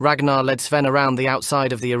 Ragnar led Sven around the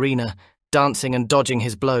outside of the arena, dancing and dodging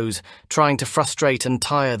his blows, trying to frustrate and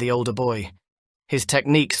tire the older boy. His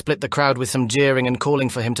technique split the crowd with some jeering and calling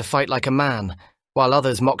for him to fight like a man, while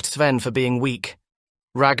others mocked Sven for being weak.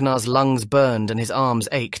 Ragnar's lungs burned and his arms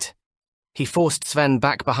ached. He forced Sven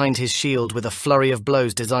back behind his shield with a flurry of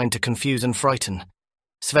blows designed to confuse and frighten.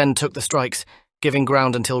 Sven took the strikes, giving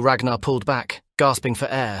ground until Ragnar pulled back, gasping for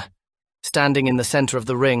air. Standing in the center of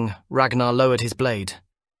the ring, Ragnar lowered his blade.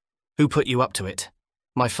 "Who put you up to it?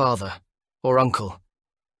 My father, or uncle?"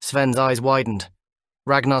 Sven's eyes widened.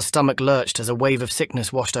 Ragnar's stomach lurched as a wave of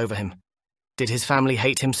sickness washed over him. Did his family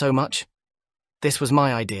hate him so much? "This was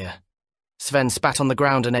my idea." Sven spat on the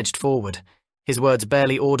ground and edged forward, his words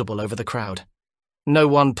barely audible over the crowd. "No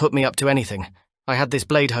one put me up to anything. I had this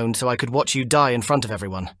blade honed so I could watch you die in front of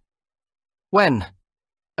everyone." "When?"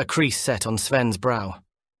 A crease set on Sven's brow.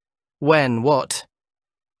 "When what?"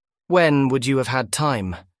 "When would you have had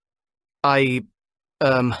time?" He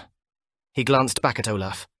glanced back at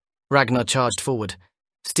Olaf. Ragnar charged forward.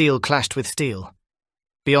 Steel clashed with steel.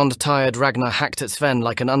 Beyond tired, Ragnar hacked at Sven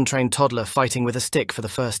like an untrained toddler fighting with a stick for the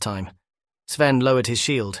first time. Sven lowered his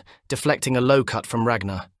shield, deflecting a low cut from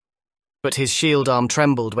Ragnar. But his shield arm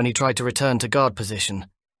trembled when he tried to return to guard position.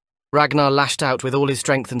 Ragnar lashed out with all his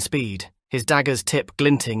strength and speed, his dagger's tip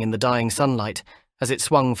glinting in the dying sunlight as it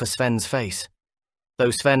swung for Sven's face.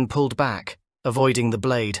 Though Sven pulled back, avoiding the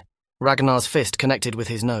blade, Ragnar's fist connected with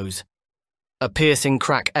his nose. A piercing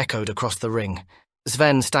crack echoed across the ring.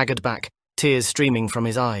 Sven staggered back, tears streaming from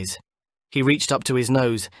his eyes. He reached up to his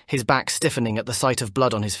nose, his back stiffening at the sight of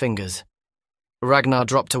blood on his fingers. Ragnar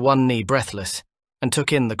dropped to one knee, breathless, and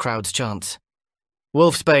took in the crowd's chants.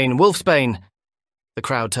 "Wolfsbane! Wolfsbane!" The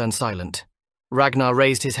crowd turned silent. Ragnar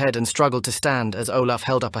raised his head and struggled to stand as Olaf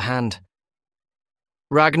held up a hand.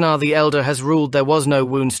 "Ragnar the Elder has ruled there was no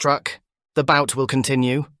wound struck. The bout will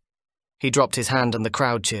continue." He dropped his hand and the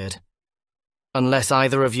crowd cheered. "Unless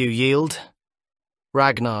either of you yield?"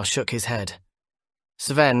 Ragnar shook his head.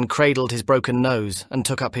 Sven cradled his broken nose and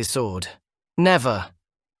took up his sword. "Never!"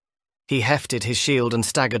 He hefted his shield and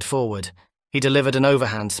staggered forward. He delivered an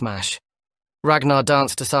overhand smash. Ragnar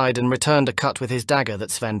danced aside and returned a cut with his dagger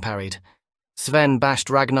that Sven parried. Sven bashed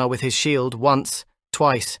Ragnar with his shield once,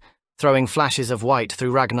 twice, throwing flashes of white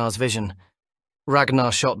through Ragnar's vision.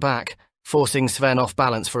 Ragnar shot back, forcing Sven off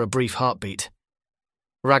balance for a brief heartbeat.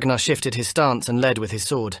 Ragnar shifted his stance and led with his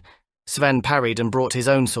sword. Sven parried and brought his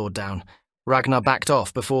own sword down. Ragnar backed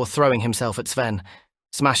off before throwing himself at Sven,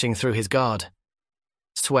 smashing through his guard.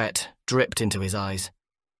 Sweat dripped into his eyes.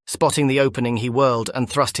 Spotting the opening, he whirled and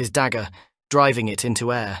thrust his dagger, driving it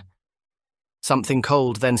into air. Something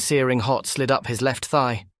cold, then searing hot, slid up his left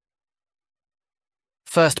thigh.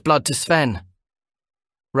 "First blood to Sven."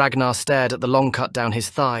 Ragnar stared at the long cut down his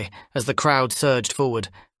thigh as the crowd surged forward,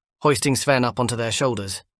 hoisting Sven up onto their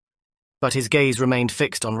shoulders. But his gaze remained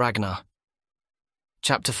fixed on Ragnar.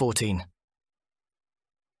 Chapter 14.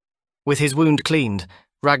 With his wound cleaned,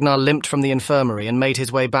 Ragnar limped from the infirmary and made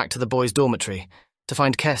his way back to the boys' dormitory to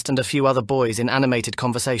find Kest and a few other boys in animated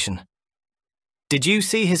conversation. "Did you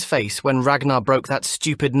see his face when Ragnar broke that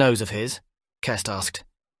stupid nose of his?" Kest asked.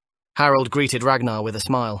 Harold greeted Ragnar with a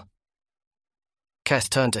smile.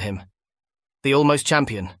 Kest turned to him. "The almost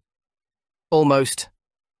champion." "Almost."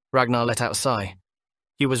 Ragnar let out a sigh.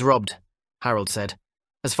 "You was robbed," Harold said.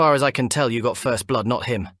 "As far as I can tell, you got first blood, not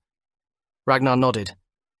him." Ragnar nodded.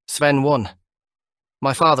 "Sven won.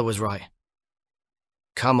 My father was right."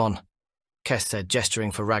 "Come on," Kest said,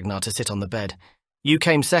 gesturing for Ragnar to sit on the bed. "You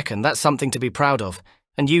came second, that's something to be proud of,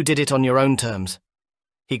 and you did it on your own terms."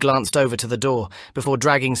 He glanced over to the door before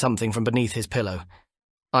dragging something from beneath his pillow.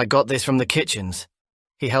 "I got this from the kitchens."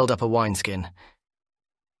 He held up a wineskin.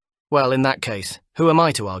 "Well, in that case, who am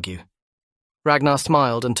I to argue?" Ragnar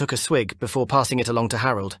smiled and took a swig before passing it along to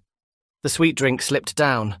Harold. The sweet drink slipped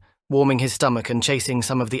down, warming his stomach and chasing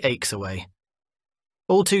some of the aches away.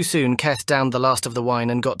 All too soon, Kest downed the last of the wine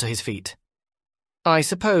and got to his feet. "I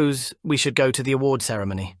suppose we should go to the award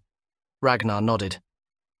ceremony." Ragnar nodded.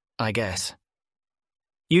 "I guess."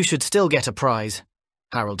 You should still get a prize,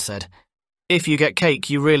 Harold said. If you get cake,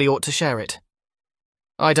 you really ought to share it.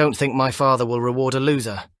 I don't think my father will reward a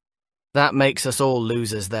loser. That makes us all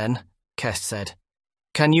losers then, Kest said.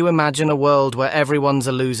 Can you imagine a world where everyone's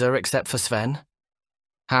a loser except for Sven?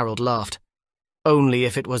 Harold laughed. Only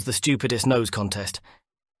if it was the stupidest nose contest.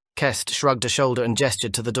 Kest shrugged a shoulder and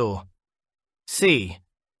gestured to the door. See,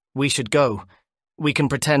 we should go. We can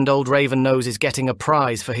pretend old Raven Nose is getting a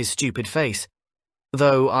prize for his stupid face.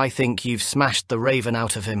 Though I think you've smashed the raven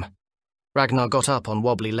out of him. Ragnar got up on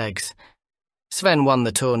wobbly legs. Sven won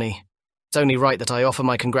the tourney. It's only right that I offer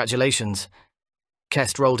my congratulations.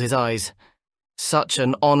 Kest rolled his eyes. Such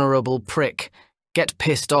an honourable prick. Get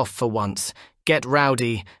pissed off for once. Get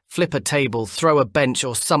rowdy, flip a table, throw a bench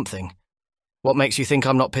or something. What makes you think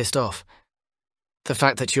I'm not pissed off? The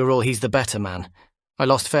fact that you're all he's the better man. I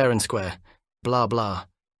lost fair and square. Blah, blah.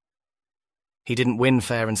 He didn't win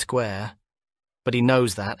fair and square. But he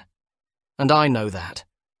knows that. And I know that.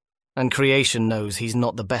 And creation knows he's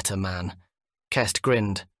not the better man. Kest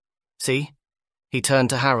grinned. See? He turned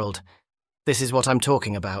to Harold. This is what I'm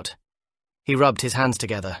talking about. He rubbed his hands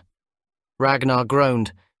together. Ragnar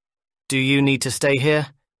groaned. Do you need to stay here?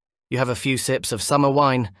 You have a few sips of summer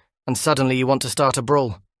wine, and suddenly you want to start a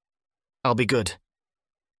brawl. I'll be good.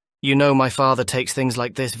 You know my father takes things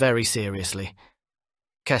like this very seriously.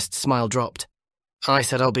 Kest's smile dropped. I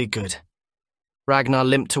said I'll be good. Ragnar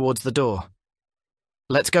limped towards the door.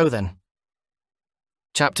 Let's go then.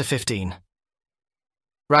 Chapter 15.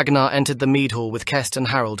 Ragnar entered the mead hall with Kest and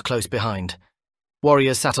Harold close behind.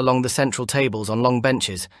 Warriors sat along the central tables on long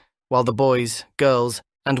benches, while the boys, girls,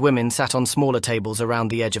 and women sat on smaller tables around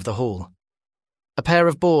the edge of the hall. A pair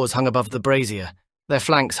of boars hung above the brazier, their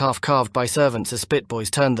flanks half-carved by servants as spitboys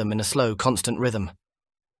turned them in a slow, constant rhythm.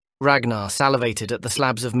 Ragnar salivated at the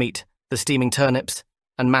slabs of meat, the steaming turnips,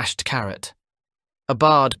 and mashed carrot. A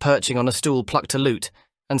bard perching on a stool plucked a lute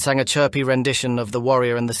and sang a chirpy rendition of The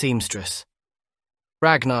Warrior and the Seamstress.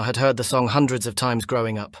 Ragnar had heard the song hundreds of times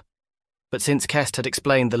growing up, but since Kest had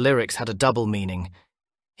explained the lyrics had a double meaning,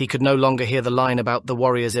 he could no longer hear the line about the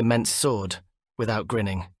warrior's immense sword without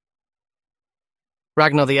grinning.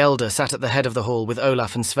 Ragnar the Elder sat at the head of the hall with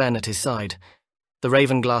Olaf and Sven at his side. The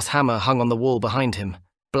Ravenglass hammer hung on the wall behind him,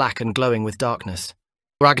 black and glowing with darkness.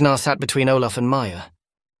 Ragnar sat between Olaf and Maia.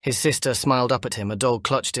 His sister smiled up at him, a doll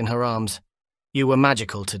clutched in her arms. You were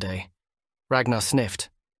magical today. Ragnar sniffed.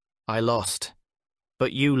 I lost.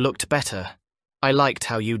 But you looked better. I liked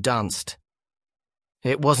how you danced.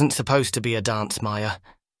 It wasn't supposed to be a dance, Maia.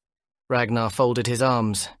 Ragnar folded his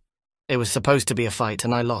arms. It was supposed to be a fight,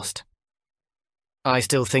 and I lost. I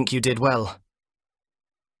still think you did well.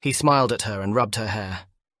 He smiled at her and rubbed her hair.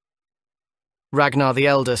 Ragnar the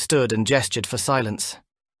Elder stood and gestured for silence.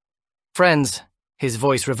 Friends, his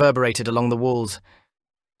voice reverberated along the walls.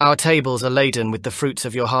 Our tables are laden with the fruits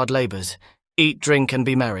of your hard labours. Eat, drink, and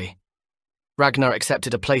be merry. Ragnar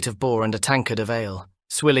accepted a plate of boar and a tankard of ale,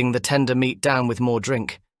 swilling the tender meat down with more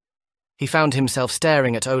drink. He found himself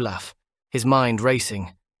staring at Olaf, his mind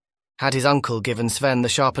racing. Had his uncle given Sven the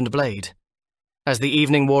sharpened blade? As the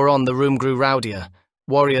evening wore on, the room grew rowdier,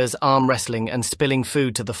 warriors arm-wrestling and spilling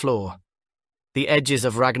food to the floor. The edges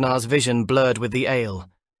of Ragnar's vision blurred with the ale.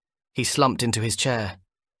 He slumped into his chair.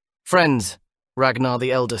 Friends, Ragnar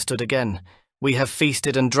the Elder stood again. We have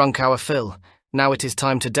feasted and drunk our fill. Now it is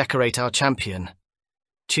time to decorate our champion.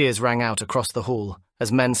 Cheers rang out across the hall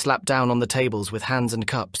as men slapped down on the tables with hands and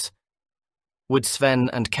cups. Would Sven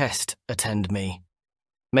and Kest attend me?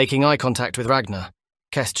 Making eye contact with Ragnar,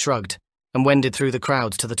 Kest shrugged and wended through the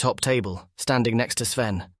crowds to the top table, standing next to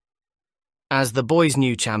Sven. As the boys'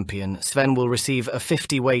 new champion, Sven will receive a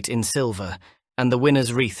 50 weight in silver and the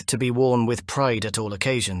winner's wreath to be worn with pride at all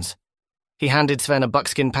occasions. He handed Sven a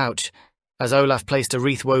buckskin pouch as Olaf placed a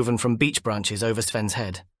wreath woven from beech branches over Sven's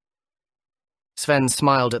head. Sven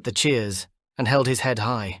smiled at the cheers and held his head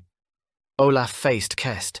high. Olaf faced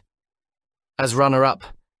Kest. As runner-up,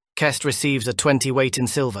 Kest receives a 20 weight in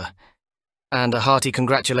silver, and a hearty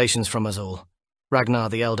congratulations from us all, Ragnar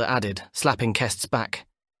the Elder added, slapping Kest's back.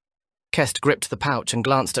 Kest gripped the pouch and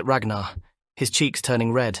glanced at Ragnar, his cheeks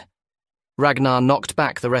turning red. Ragnar knocked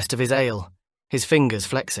back the rest of his ale, his fingers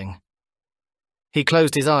flexing. He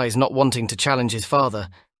closed his eyes, not wanting to challenge his father,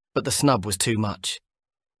 but the snub was too much.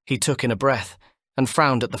 He took in a breath and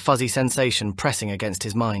frowned at the fuzzy sensation pressing against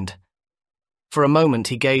his mind. For a moment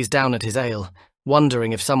he gazed down at his ale,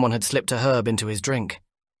 wondering if someone had slipped a herb into his drink.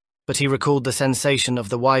 But he recalled the sensation of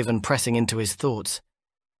the wyvern pressing into his thoughts.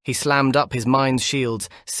 He slammed up his mind's shields,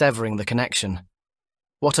 severing the connection.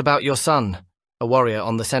 What about your son? A warrior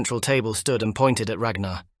on the central table stood and pointed at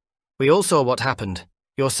Ragnar. We all saw what happened.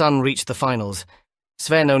 Your son reached the finals.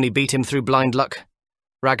 Sven only beat him through blind luck.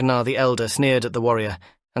 Ragnar the Elder sneered at the warrior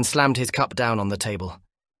and slammed his cup down on the table.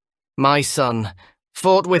 My son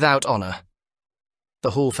fought without honor. The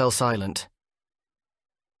hall fell silent.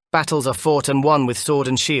 Battles are fought and won with sword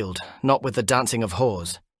and shield, not with the dancing of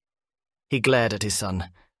whores. He glared at his son.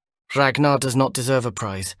 Ragnar does not deserve a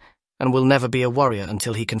prize, and will never be a warrior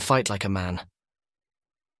until he can fight like a man.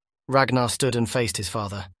 Ragnar stood and faced his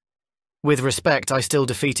father. With respect, I still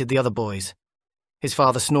defeated the other boys. His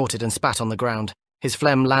father snorted and spat on the ground, his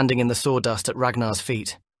phlegm landing in the sawdust at Ragnar's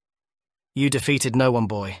feet. You defeated no one,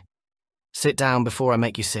 boy. Sit down before I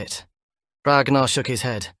make you sit. Ragnar shook his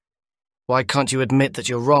head. Why can't you admit that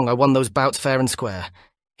you're wrong? I won those bouts fair and square.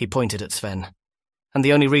 He pointed at Sven. And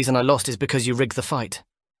the only reason I lost is because you rigged the fight.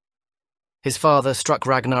 His father struck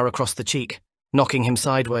Ragnar across the cheek, knocking him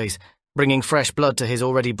sideways, bringing fresh blood to his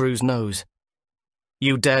already bruised nose.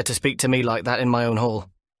 You dare to speak to me like that in my own hall?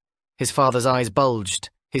 His father's eyes bulged,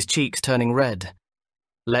 his cheeks turning red.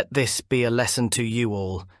 Let this be a lesson to you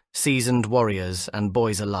all, seasoned warriors and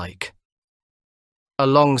boys alike. A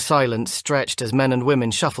long silence stretched as men and women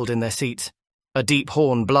shuffled in their seats. A deep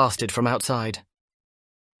horn blasted from outside.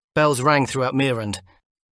 Bells rang throughout Mirand.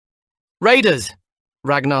 Raiders!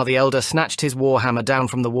 Ragnar the Elder snatched his warhammer down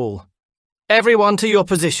from the wall. Everyone to your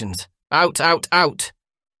positions. Out, out, out!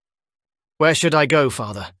 Where should I go,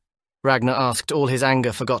 father? Ragnar asked, all his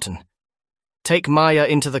anger forgotten. Take Maia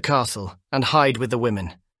into the castle and hide with the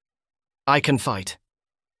women. I can fight.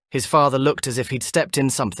 His father looked as if he'd stepped in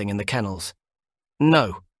something in the kennels.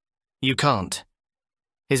 No, you can't.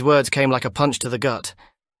 His words came like a punch to the gut.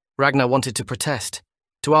 Ragnar wanted to protest,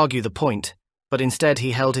 to argue the point, but instead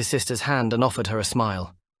he held his sister's hand and offered her a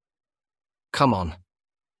smile. Come on.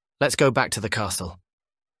 Let's go back to the castle.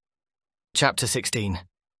 Chapter 16.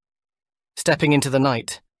 Stepping into the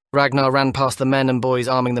night, Ragnar ran past the men and boys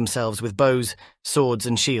arming themselves with bows, swords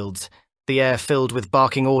and shields, the air filled with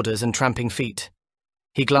barking orders and tramping feet.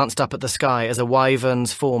 He glanced up at the sky as a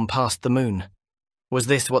wyvern's form passed the moon. Was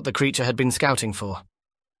this what the creature had been scouting for?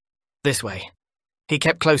 This way. He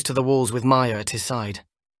kept close to the walls with Maia at his side.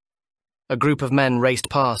 A group of men raced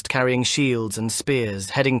past carrying shields and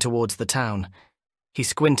spears, heading towards the town. He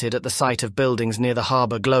squinted at the sight of buildings near the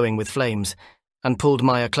harbour glowing with flames, and pulled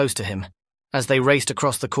Maia close to him, as they raced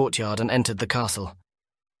across the courtyard and entered the castle.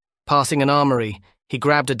 Passing an armoury, he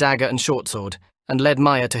grabbed a dagger and short sword, and led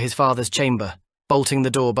Maia to his father's chamber, bolting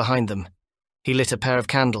the door behind them. He lit a pair of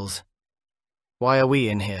candles. Why are we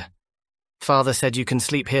in here? Father said you can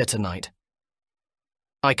sleep here tonight.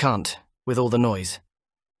 I can't, with all the noise.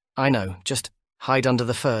 I know, just hide under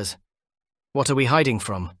the furs. What are we hiding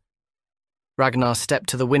from? Ragnar stepped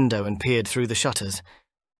to the window and peered through the shutters.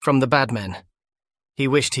 From the bad men. He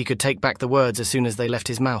wished he could take back the words as soon as they left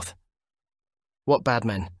his mouth. What bad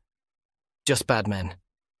men? Just bad men.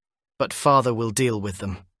 But father will deal with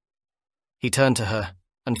them. He turned to her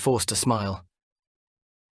and forced a smile.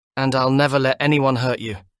 And I'll never let anyone hurt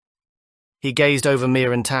you. He gazed over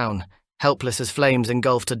Mirand town, helpless as flames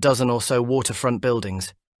engulfed a dozen or so waterfront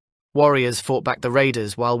buildings. Warriors fought back the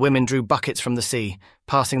raiders while women drew buckets from the sea,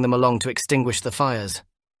 passing them along to extinguish the fires.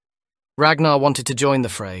 Ragnar wanted to join the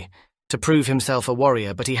fray, to prove himself a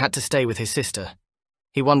warrior, but he had to stay with his sister.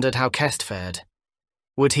 He wondered how Kest fared.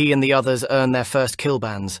 Would he and the others earn their first kill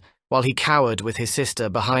bans, while he cowered with his sister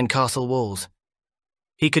behind castle walls?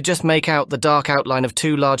 He could just make out the dark outline of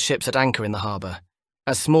two large ships at anchor in the harbour,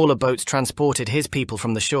 as smaller boats transported his people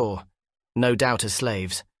from the shore, no doubt as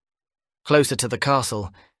slaves. Closer to the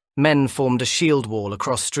castle, men formed a shield wall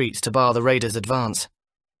across streets to bar the raiders' advance.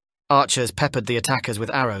 Archers peppered the attackers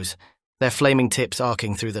with arrows, their flaming tips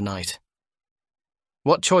arcing through the night.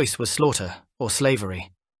 What choice was slaughter or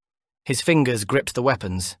slavery? His fingers gripped the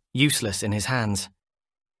weapons, useless in his hands.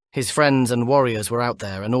 His friends and warriors were out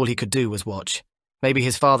there, and all he could do was watch. Maybe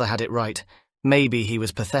his father had it right. Maybe he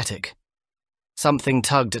was pathetic. Something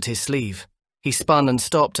tugged at his sleeve. He spun and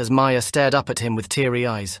stopped as Maia stared up at him with teary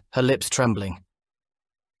eyes, her lips trembling.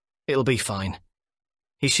 It'll be fine.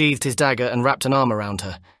 He sheathed his dagger and wrapped an arm around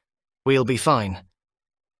her. We'll be fine.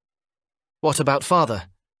 What about father?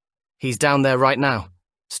 He's down there right now,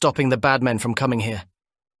 stopping the bad men from coming here.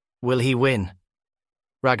 Will he win?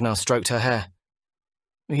 Ragnar stroked her hair.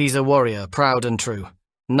 He's a warrior, proud and true.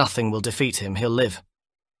 Nothing will defeat him, he'll live.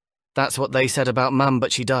 That's what they said about Mum,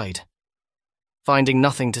 but she died. Finding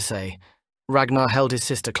nothing to say, Ragnar held his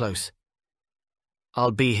sister close. I'll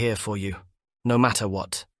be here for you, no matter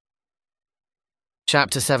what.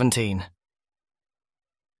 Chapter 17.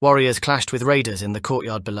 Warriors clashed with raiders in the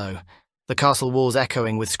courtyard below, the castle walls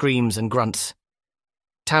echoing with screams and grunts.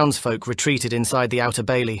 Townsfolk retreated inside the outer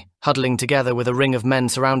bailey, huddling together with a ring of men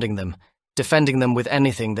surrounding them, defending them with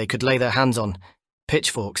anything they could lay their hands on: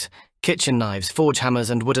 pitchforks, kitchen knives, forge hammers,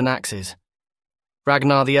 and wooden axes.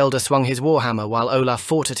 Ragnar the Elder swung his warhammer while Olaf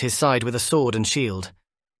fought at his side with a sword and shield.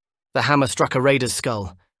 The hammer struck a raider's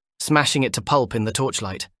skull, smashing it to pulp in the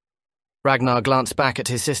torchlight. Ragnar glanced back at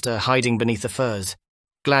his sister hiding beneath the furs,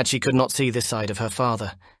 glad she could not see this side of her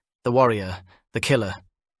father, the warrior, the killer.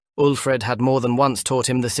 Ulfred had more than once taught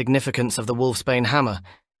him the significance of the Wolfsbane hammer,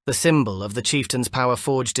 the symbol of the chieftain's power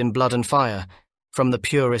forged in blood and fire, from the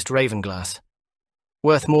purest Ravenglass.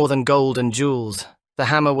 Worth more than gold and jewels, the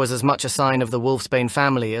hammer was as much a sign of the Wolfsbane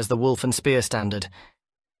family as the wolf and spear standard.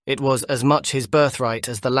 It was as much his birthright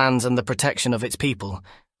as the lands and the protection of its people,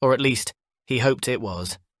 or at least, he hoped it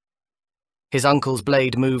was. His uncle's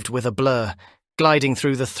blade moved with a blur, gliding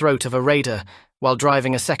through the throat of a raider, while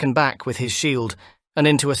driving a second back with his shield, and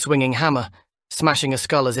into a swinging hammer, smashing a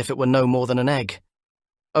skull as if it were no more than an egg.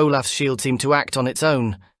 Olaf's shield seemed to act on its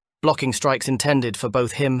own, blocking strikes intended for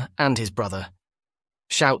both him and his brother.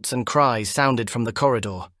 Shouts and cries sounded from the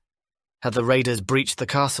corridor. Had the raiders breached the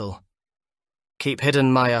castle? "Keep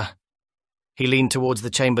hidden, Maya." He leaned towards the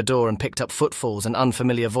chamber door and picked up footfalls and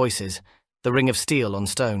unfamiliar voices, the ring of steel on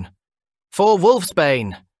stone. "For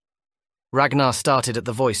Wolfsbane!" Ragnar started at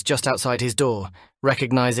the voice just outside his door,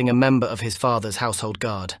 recognizing a member of his father's household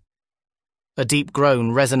guard. A deep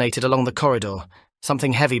groan resonated along the corridor.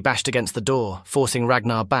 Something heavy bashed against the door, forcing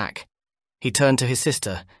Ragnar back. He turned to his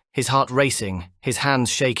sister, his heart racing, his hands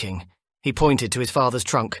shaking. He pointed to his father's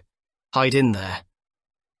trunk. "Hide in there."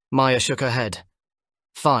 Maya shook her head.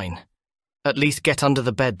 "Fine. At least get under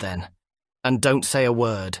the bed then. And don't say a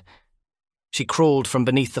word." She crawled from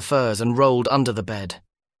beneath the furs and rolled under the bed.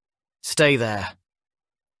 "Stay there."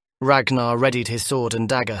 Ragnar readied his sword and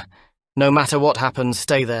dagger. "No matter what happens,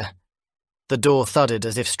 stay there." The door thudded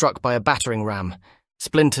as if struck by a battering ram.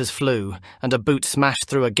 Splinters flew, and a boot smashed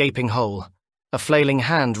through a gaping hole. A flailing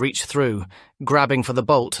hand reached through, grabbing for the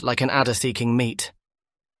bolt like an adder seeking meat.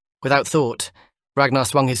 Without thought, Ragnar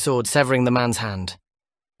swung his sword, severing the man's hand.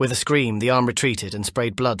 With a scream, the arm retreated and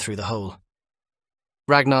sprayed blood through the hole.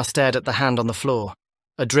 Ragnar stared at the hand on the floor,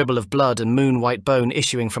 a dribble of blood and moon-white bone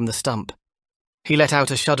issuing from the stump. He let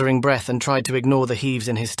out a shuddering breath and tried to ignore the heaves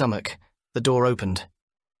in his stomach. The door opened.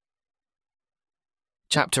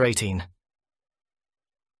 Chapter 18.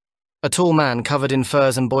 A tall man covered in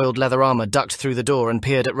furs and boiled leather armor ducked through the door and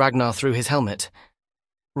peered at Ragnar through his helmet.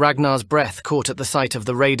 Ragnar's breath caught at the sight of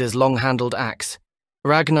the raider's long-handled axe.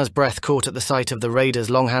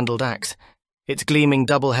 Its gleaming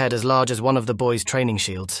double head as large as one of the boy's training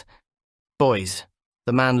shields. "Boys."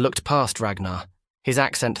 The man looked past Ragnar, his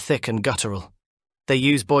accent thick and guttural. "They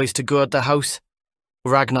use boys to guard the house?"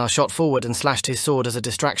 Ragnar shot forward and slashed his sword as a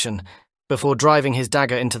distraction, before driving his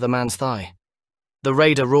dagger into the man's thigh. The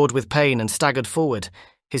raider roared with pain and staggered forward,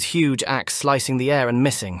 his huge axe slicing the air and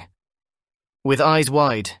missing. With eyes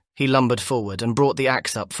wide, he lumbered forward and brought the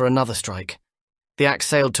axe up for another strike. The axe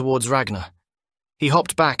sailed towards Ragnar. He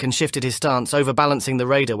hopped back and shifted his stance, overbalancing the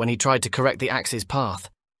raider when he tried to correct the axe's path.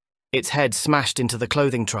 Its head smashed into the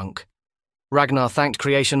clothing trunk. Ragnar thanked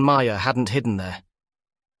creation Maya hadn't hidden there.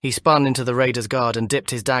 He spun into the raider's guard and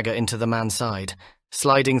dipped his dagger into the man's side,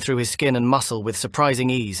 sliding through his skin and muscle with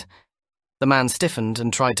surprising ease. The man stiffened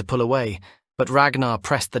and tried to pull away, but Ragnar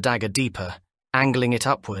pressed the dagger deeper, angling it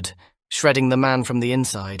upward, shredding the man from the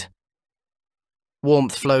inside.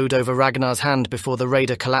 Warmth flowed over Ragnar's hand before the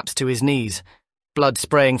raider collapsed to his knees, blood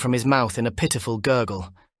spraying from his mouth in a pitiful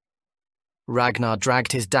gurgle. Ragnar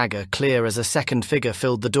dragged his dagger clear as a second figure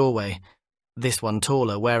filled the doorway, this one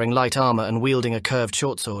taller, wearing light armor and wielding a curved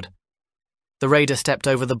shortsword. The raider stepped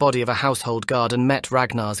over the body of a household guard and met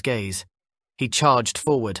Ragnar's gaze. He charged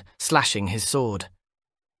forward, slashing his sword.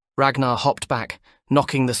 Ragnar hopped back,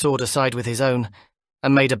 knocking the sword aside with his own,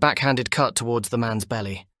 and made a backhanded cut towards the man's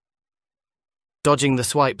belly. Dodging the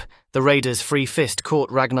swipe, the raider's free fist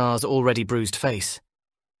caught Ragnar's already bruised face.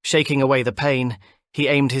 Shaking away the pain, he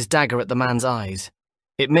aimed his dagger at the man's eyes.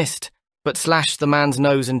 It missed, but slashed the man's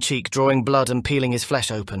nose and cheek, drawing blood and peeling his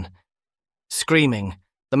flesh open. Screaming,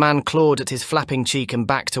 the man clawed at his flapping cheek and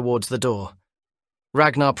back towards the door.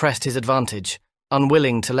 Ragnar pressed his advantage,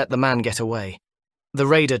 unwilling to let the man get away. The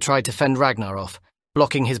raider tried to fend Ragnar off,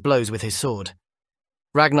 blocking his blows with his sword.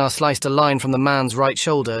 Ragnar sliced a line from the man's right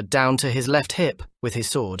shoulder down to his left hip with his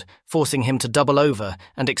sword, forcing him to double over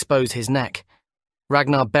and expose his neck.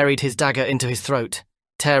 Ragnar buried his dagger into his throat,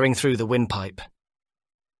 tearing through the windpipe.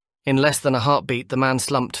 In less than a heartbeat, the man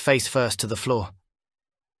slumped face first to the floor.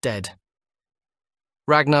 Dead.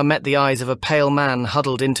 Ragnar met the eyes of a pale man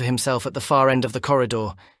huddled into himself at the far end of the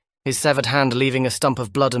corridor, his severed hand leaving a stump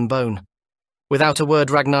of blood and bone. Without a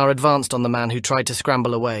word, Ragnar advanced on the man who tried to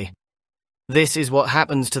scramble away. This is what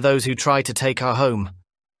happens to those who try to take our home.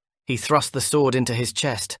 He thrust the sword into his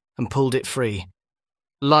chest and pulled it free.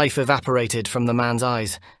 Life evaporated from the man's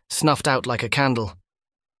eyes, snuffed out like a candle.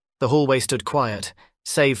 The hallway stood quiet,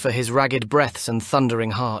 save for his ragged breaths and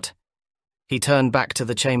thundering heart. He turned back to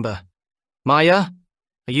the chamber. "Maya,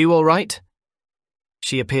 are you all right?"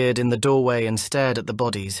 She appeared in the doorway and stared at the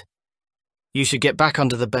bodies. "You should get back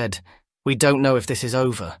under the bed. We don't know if this is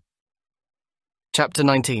over." Chapter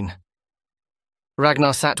 19.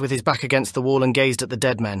 Ragnar sat with his back against the wall and gazed at the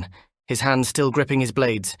dead men, his hands still gripping his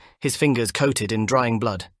blades, his fingers coated in drying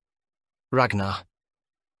blood. Ragnar.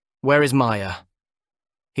 "Where is Maya?"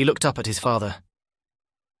 He looked up at his father.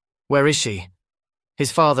 "Where is she?"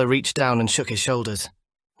 His father reached down and shook his shoulders.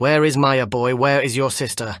 "Where is Maya, boy? Where is your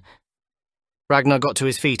sister?" Ragnar got to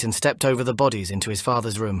his feet and stepped over the bodies into his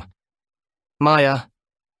father's room. "Maya."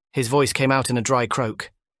 His voice came out in a dry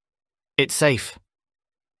croak. "It's safe."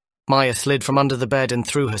 Maya slid from under the bed and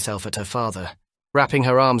threw herself at her father, wrapping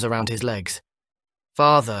her arms around his legs.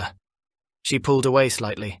 "Father." She pulled away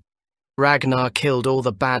slightly. "Ragnar killed all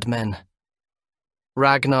the bad men."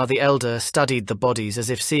 Ragnar the Elder studied the bodies as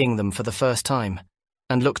if seeing them for the first time,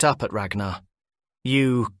 and looked up at Ragnar.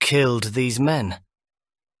 "You killed these men?"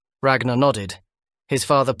 Ragnar nodded. His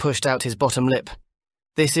father pushed out his bottom lip.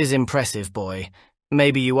 "This is impressive, boy.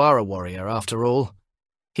 Maybe you are a warrior, after all."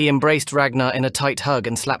 He embraced Ragnar in a tight hug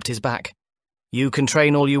and slapped his back. "You can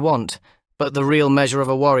train all you want, but the real measure of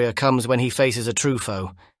a warrior comes when he faces a true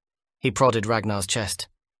foe." He prodded Ragnar's chest.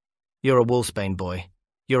 "You're a Wolfsbane, boy.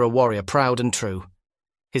 You're a warrior, proud and true."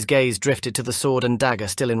 His gaze drifted to the sword and dagger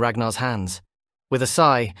still in Ragnar's hands. With a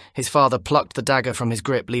sigh, his father plucked the dagger from his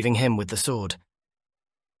grip, leaving him with the sword.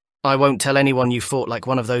 "I won't tell anyone you fought like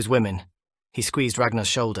one of those women." He squeezed Ragnar's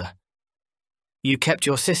shoulder. "You kept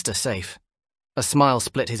your sister safe." A smile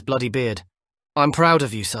split his bloody beard. "I'm proud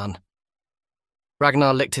of you, son."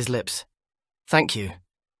 Ragnar licked his lips. "Thank you."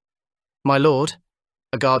 "My lord,"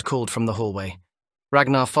 a guard called from the hallway.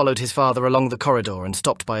 Ragnar followed his father along the corridor and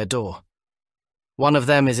stopped by a door. "One of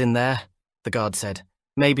them is in there," the guard said.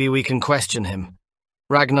 "Maybe we can question him."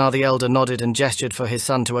 Ragnar the Elder nodded and gestured for his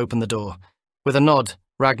son to open the door. With a nod,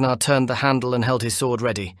 Ragnar turned the handle and held his sword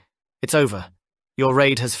ready. "It's over. Your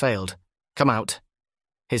raid has failed. Come out."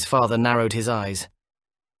 His father narrowed his eyes.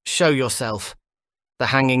 "Show yourself." The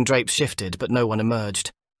hanging drapes shifted, but no one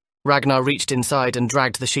emerged. Ragnar reached inside and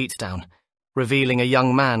dragged the sheets down, revealing a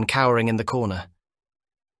young man cowering in the corner.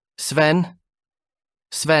 "Sven?"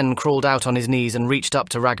 Sven crawled out on his knees and reached up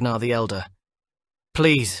to Ragnar the Elder.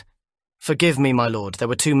 "Please, forgive me, my lord, there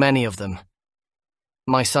were too many of them."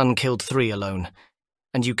 "My son killed 3 alone.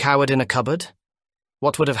 And you cowered in a cupboard?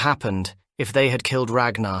 What would have happened if they had killed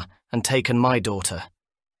Ragnar and taken my daughter?"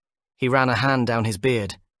 He ran a hand down his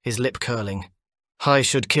beard, his lip curling. "I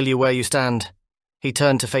should kill you where you stand." He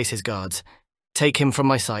turned to face his guards. "Take him from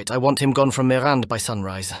my sight. I want him gone from Mirand by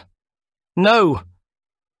sunrise." "No!"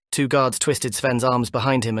 2 guards twisted Sven's arms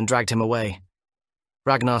behind him and dragged him away.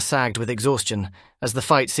 Ragnar sagged with exhaustion as the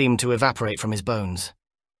fight seemed to evaporate from his bones.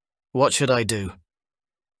 "What should I do?"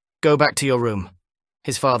 "Go back to your room."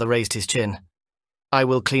 His father raised his chin. "I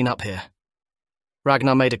will clean up here."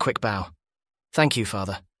 Ragnar made a quick bow. "Thank you,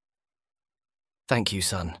 father." "Thank you,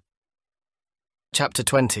 son." Chapter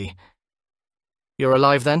 20. "You're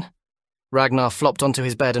alive, then?" Ragnar flopped onto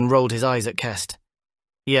his bed and rolled his eyes at Kest.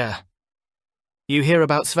 "Yeah." "You hear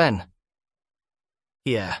about Sven?"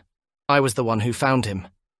 "Yeah. I was the one who found him."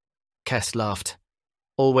 Kest laughed.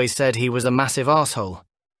 "Always said he was a massive arsehole.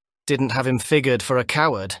 Didn't have him figured for a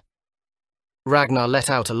coward." Ragnar let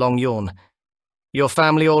out a long yawn. "Your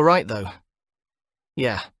family all right, though?"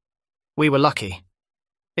 "Yeah. We were lucky.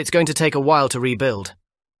 It's going to take a while to rebuild."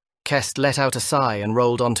 Kest let out a sigh and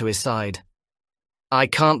rolled onto his side. "I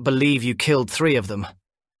can't believe you killed 3 of them."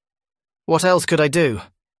 "What else could I do?"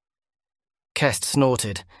 Kest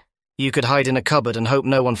snorted. "You could hide in a cupboard and hope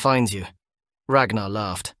no one finds you." Ragnar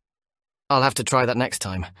laughed. "I'll have to try that next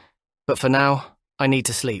time. But for now, I need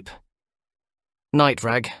to sleep." "Night,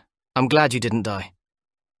 Rag. I'm glad you didn't die."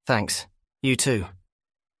 "Thanks. You too."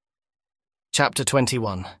 Chapter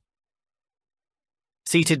 21.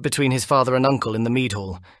 Seated between his father and uncle in the mead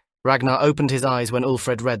hall, Ragnar opened his eyes when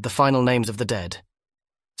Ulfred read the final names of the dead.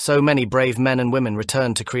 So many brave men and women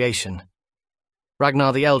returned to creation.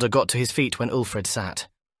 Ragnar the Elder got to his feet when Ulfred sat.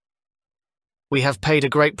 "We have paid a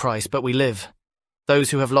great price, but we live.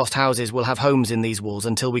 Those who have lost houses will have homes in these walls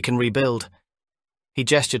until we can rebuild." He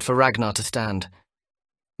gestured for Ragnar to stand.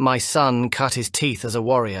 "My son cut his teeth as a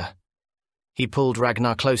warrior." He pulled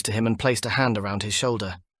Ragnar close to him and placed a hand around his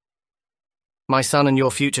shoulder. "My son and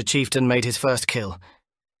your future chieftain made his first kill."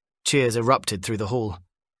 Cheers erupted through the hall.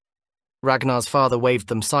 Ragnar's father waved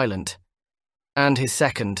them silent. And his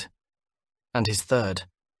second. And his third.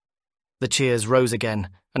 The cheers rose again,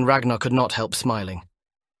 and Ragnar could not help smiling.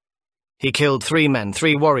 He killed 3 men,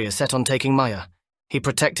 3 warriors set on taking Maia. He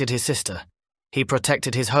protected his sister. He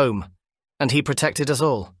protected his home. And he protected us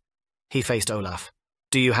all. He faced Olaf.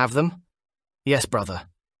 Do you have them? Yes, brother.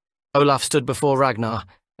 Olaf stood before Ragnar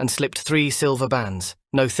and slipped 3 silver bands,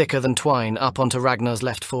 no thicker than twine, up onto Ragnar's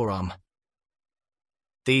left forearm.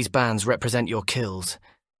 These bands represent your kills.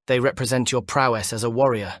 They represent your prowess as a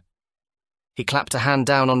warrior. He clapped a hand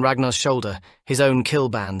down on Ragnar's shoulder, his own kill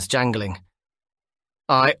bands jangling.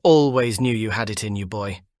 I always knew you had it in you,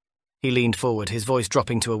 boy. He leaned forward, his voice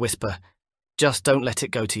dropping to a whisper. Just don't let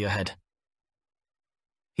it go to your head.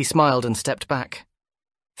 He smiled and stepped back.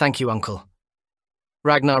 Thank you, uncle.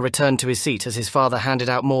 Ragnar returned to his seat as his father handed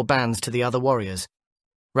out more bands to the other warriors.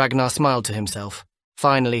 Ragnar smiled to himself.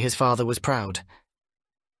 Finally, his father was proud.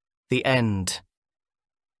 The end.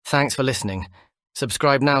 Thanks for listening.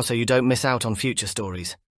 Subscribe now so you don't miss out on future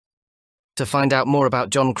stories. To find out more about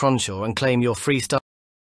Jon Cronshaw and claim your free start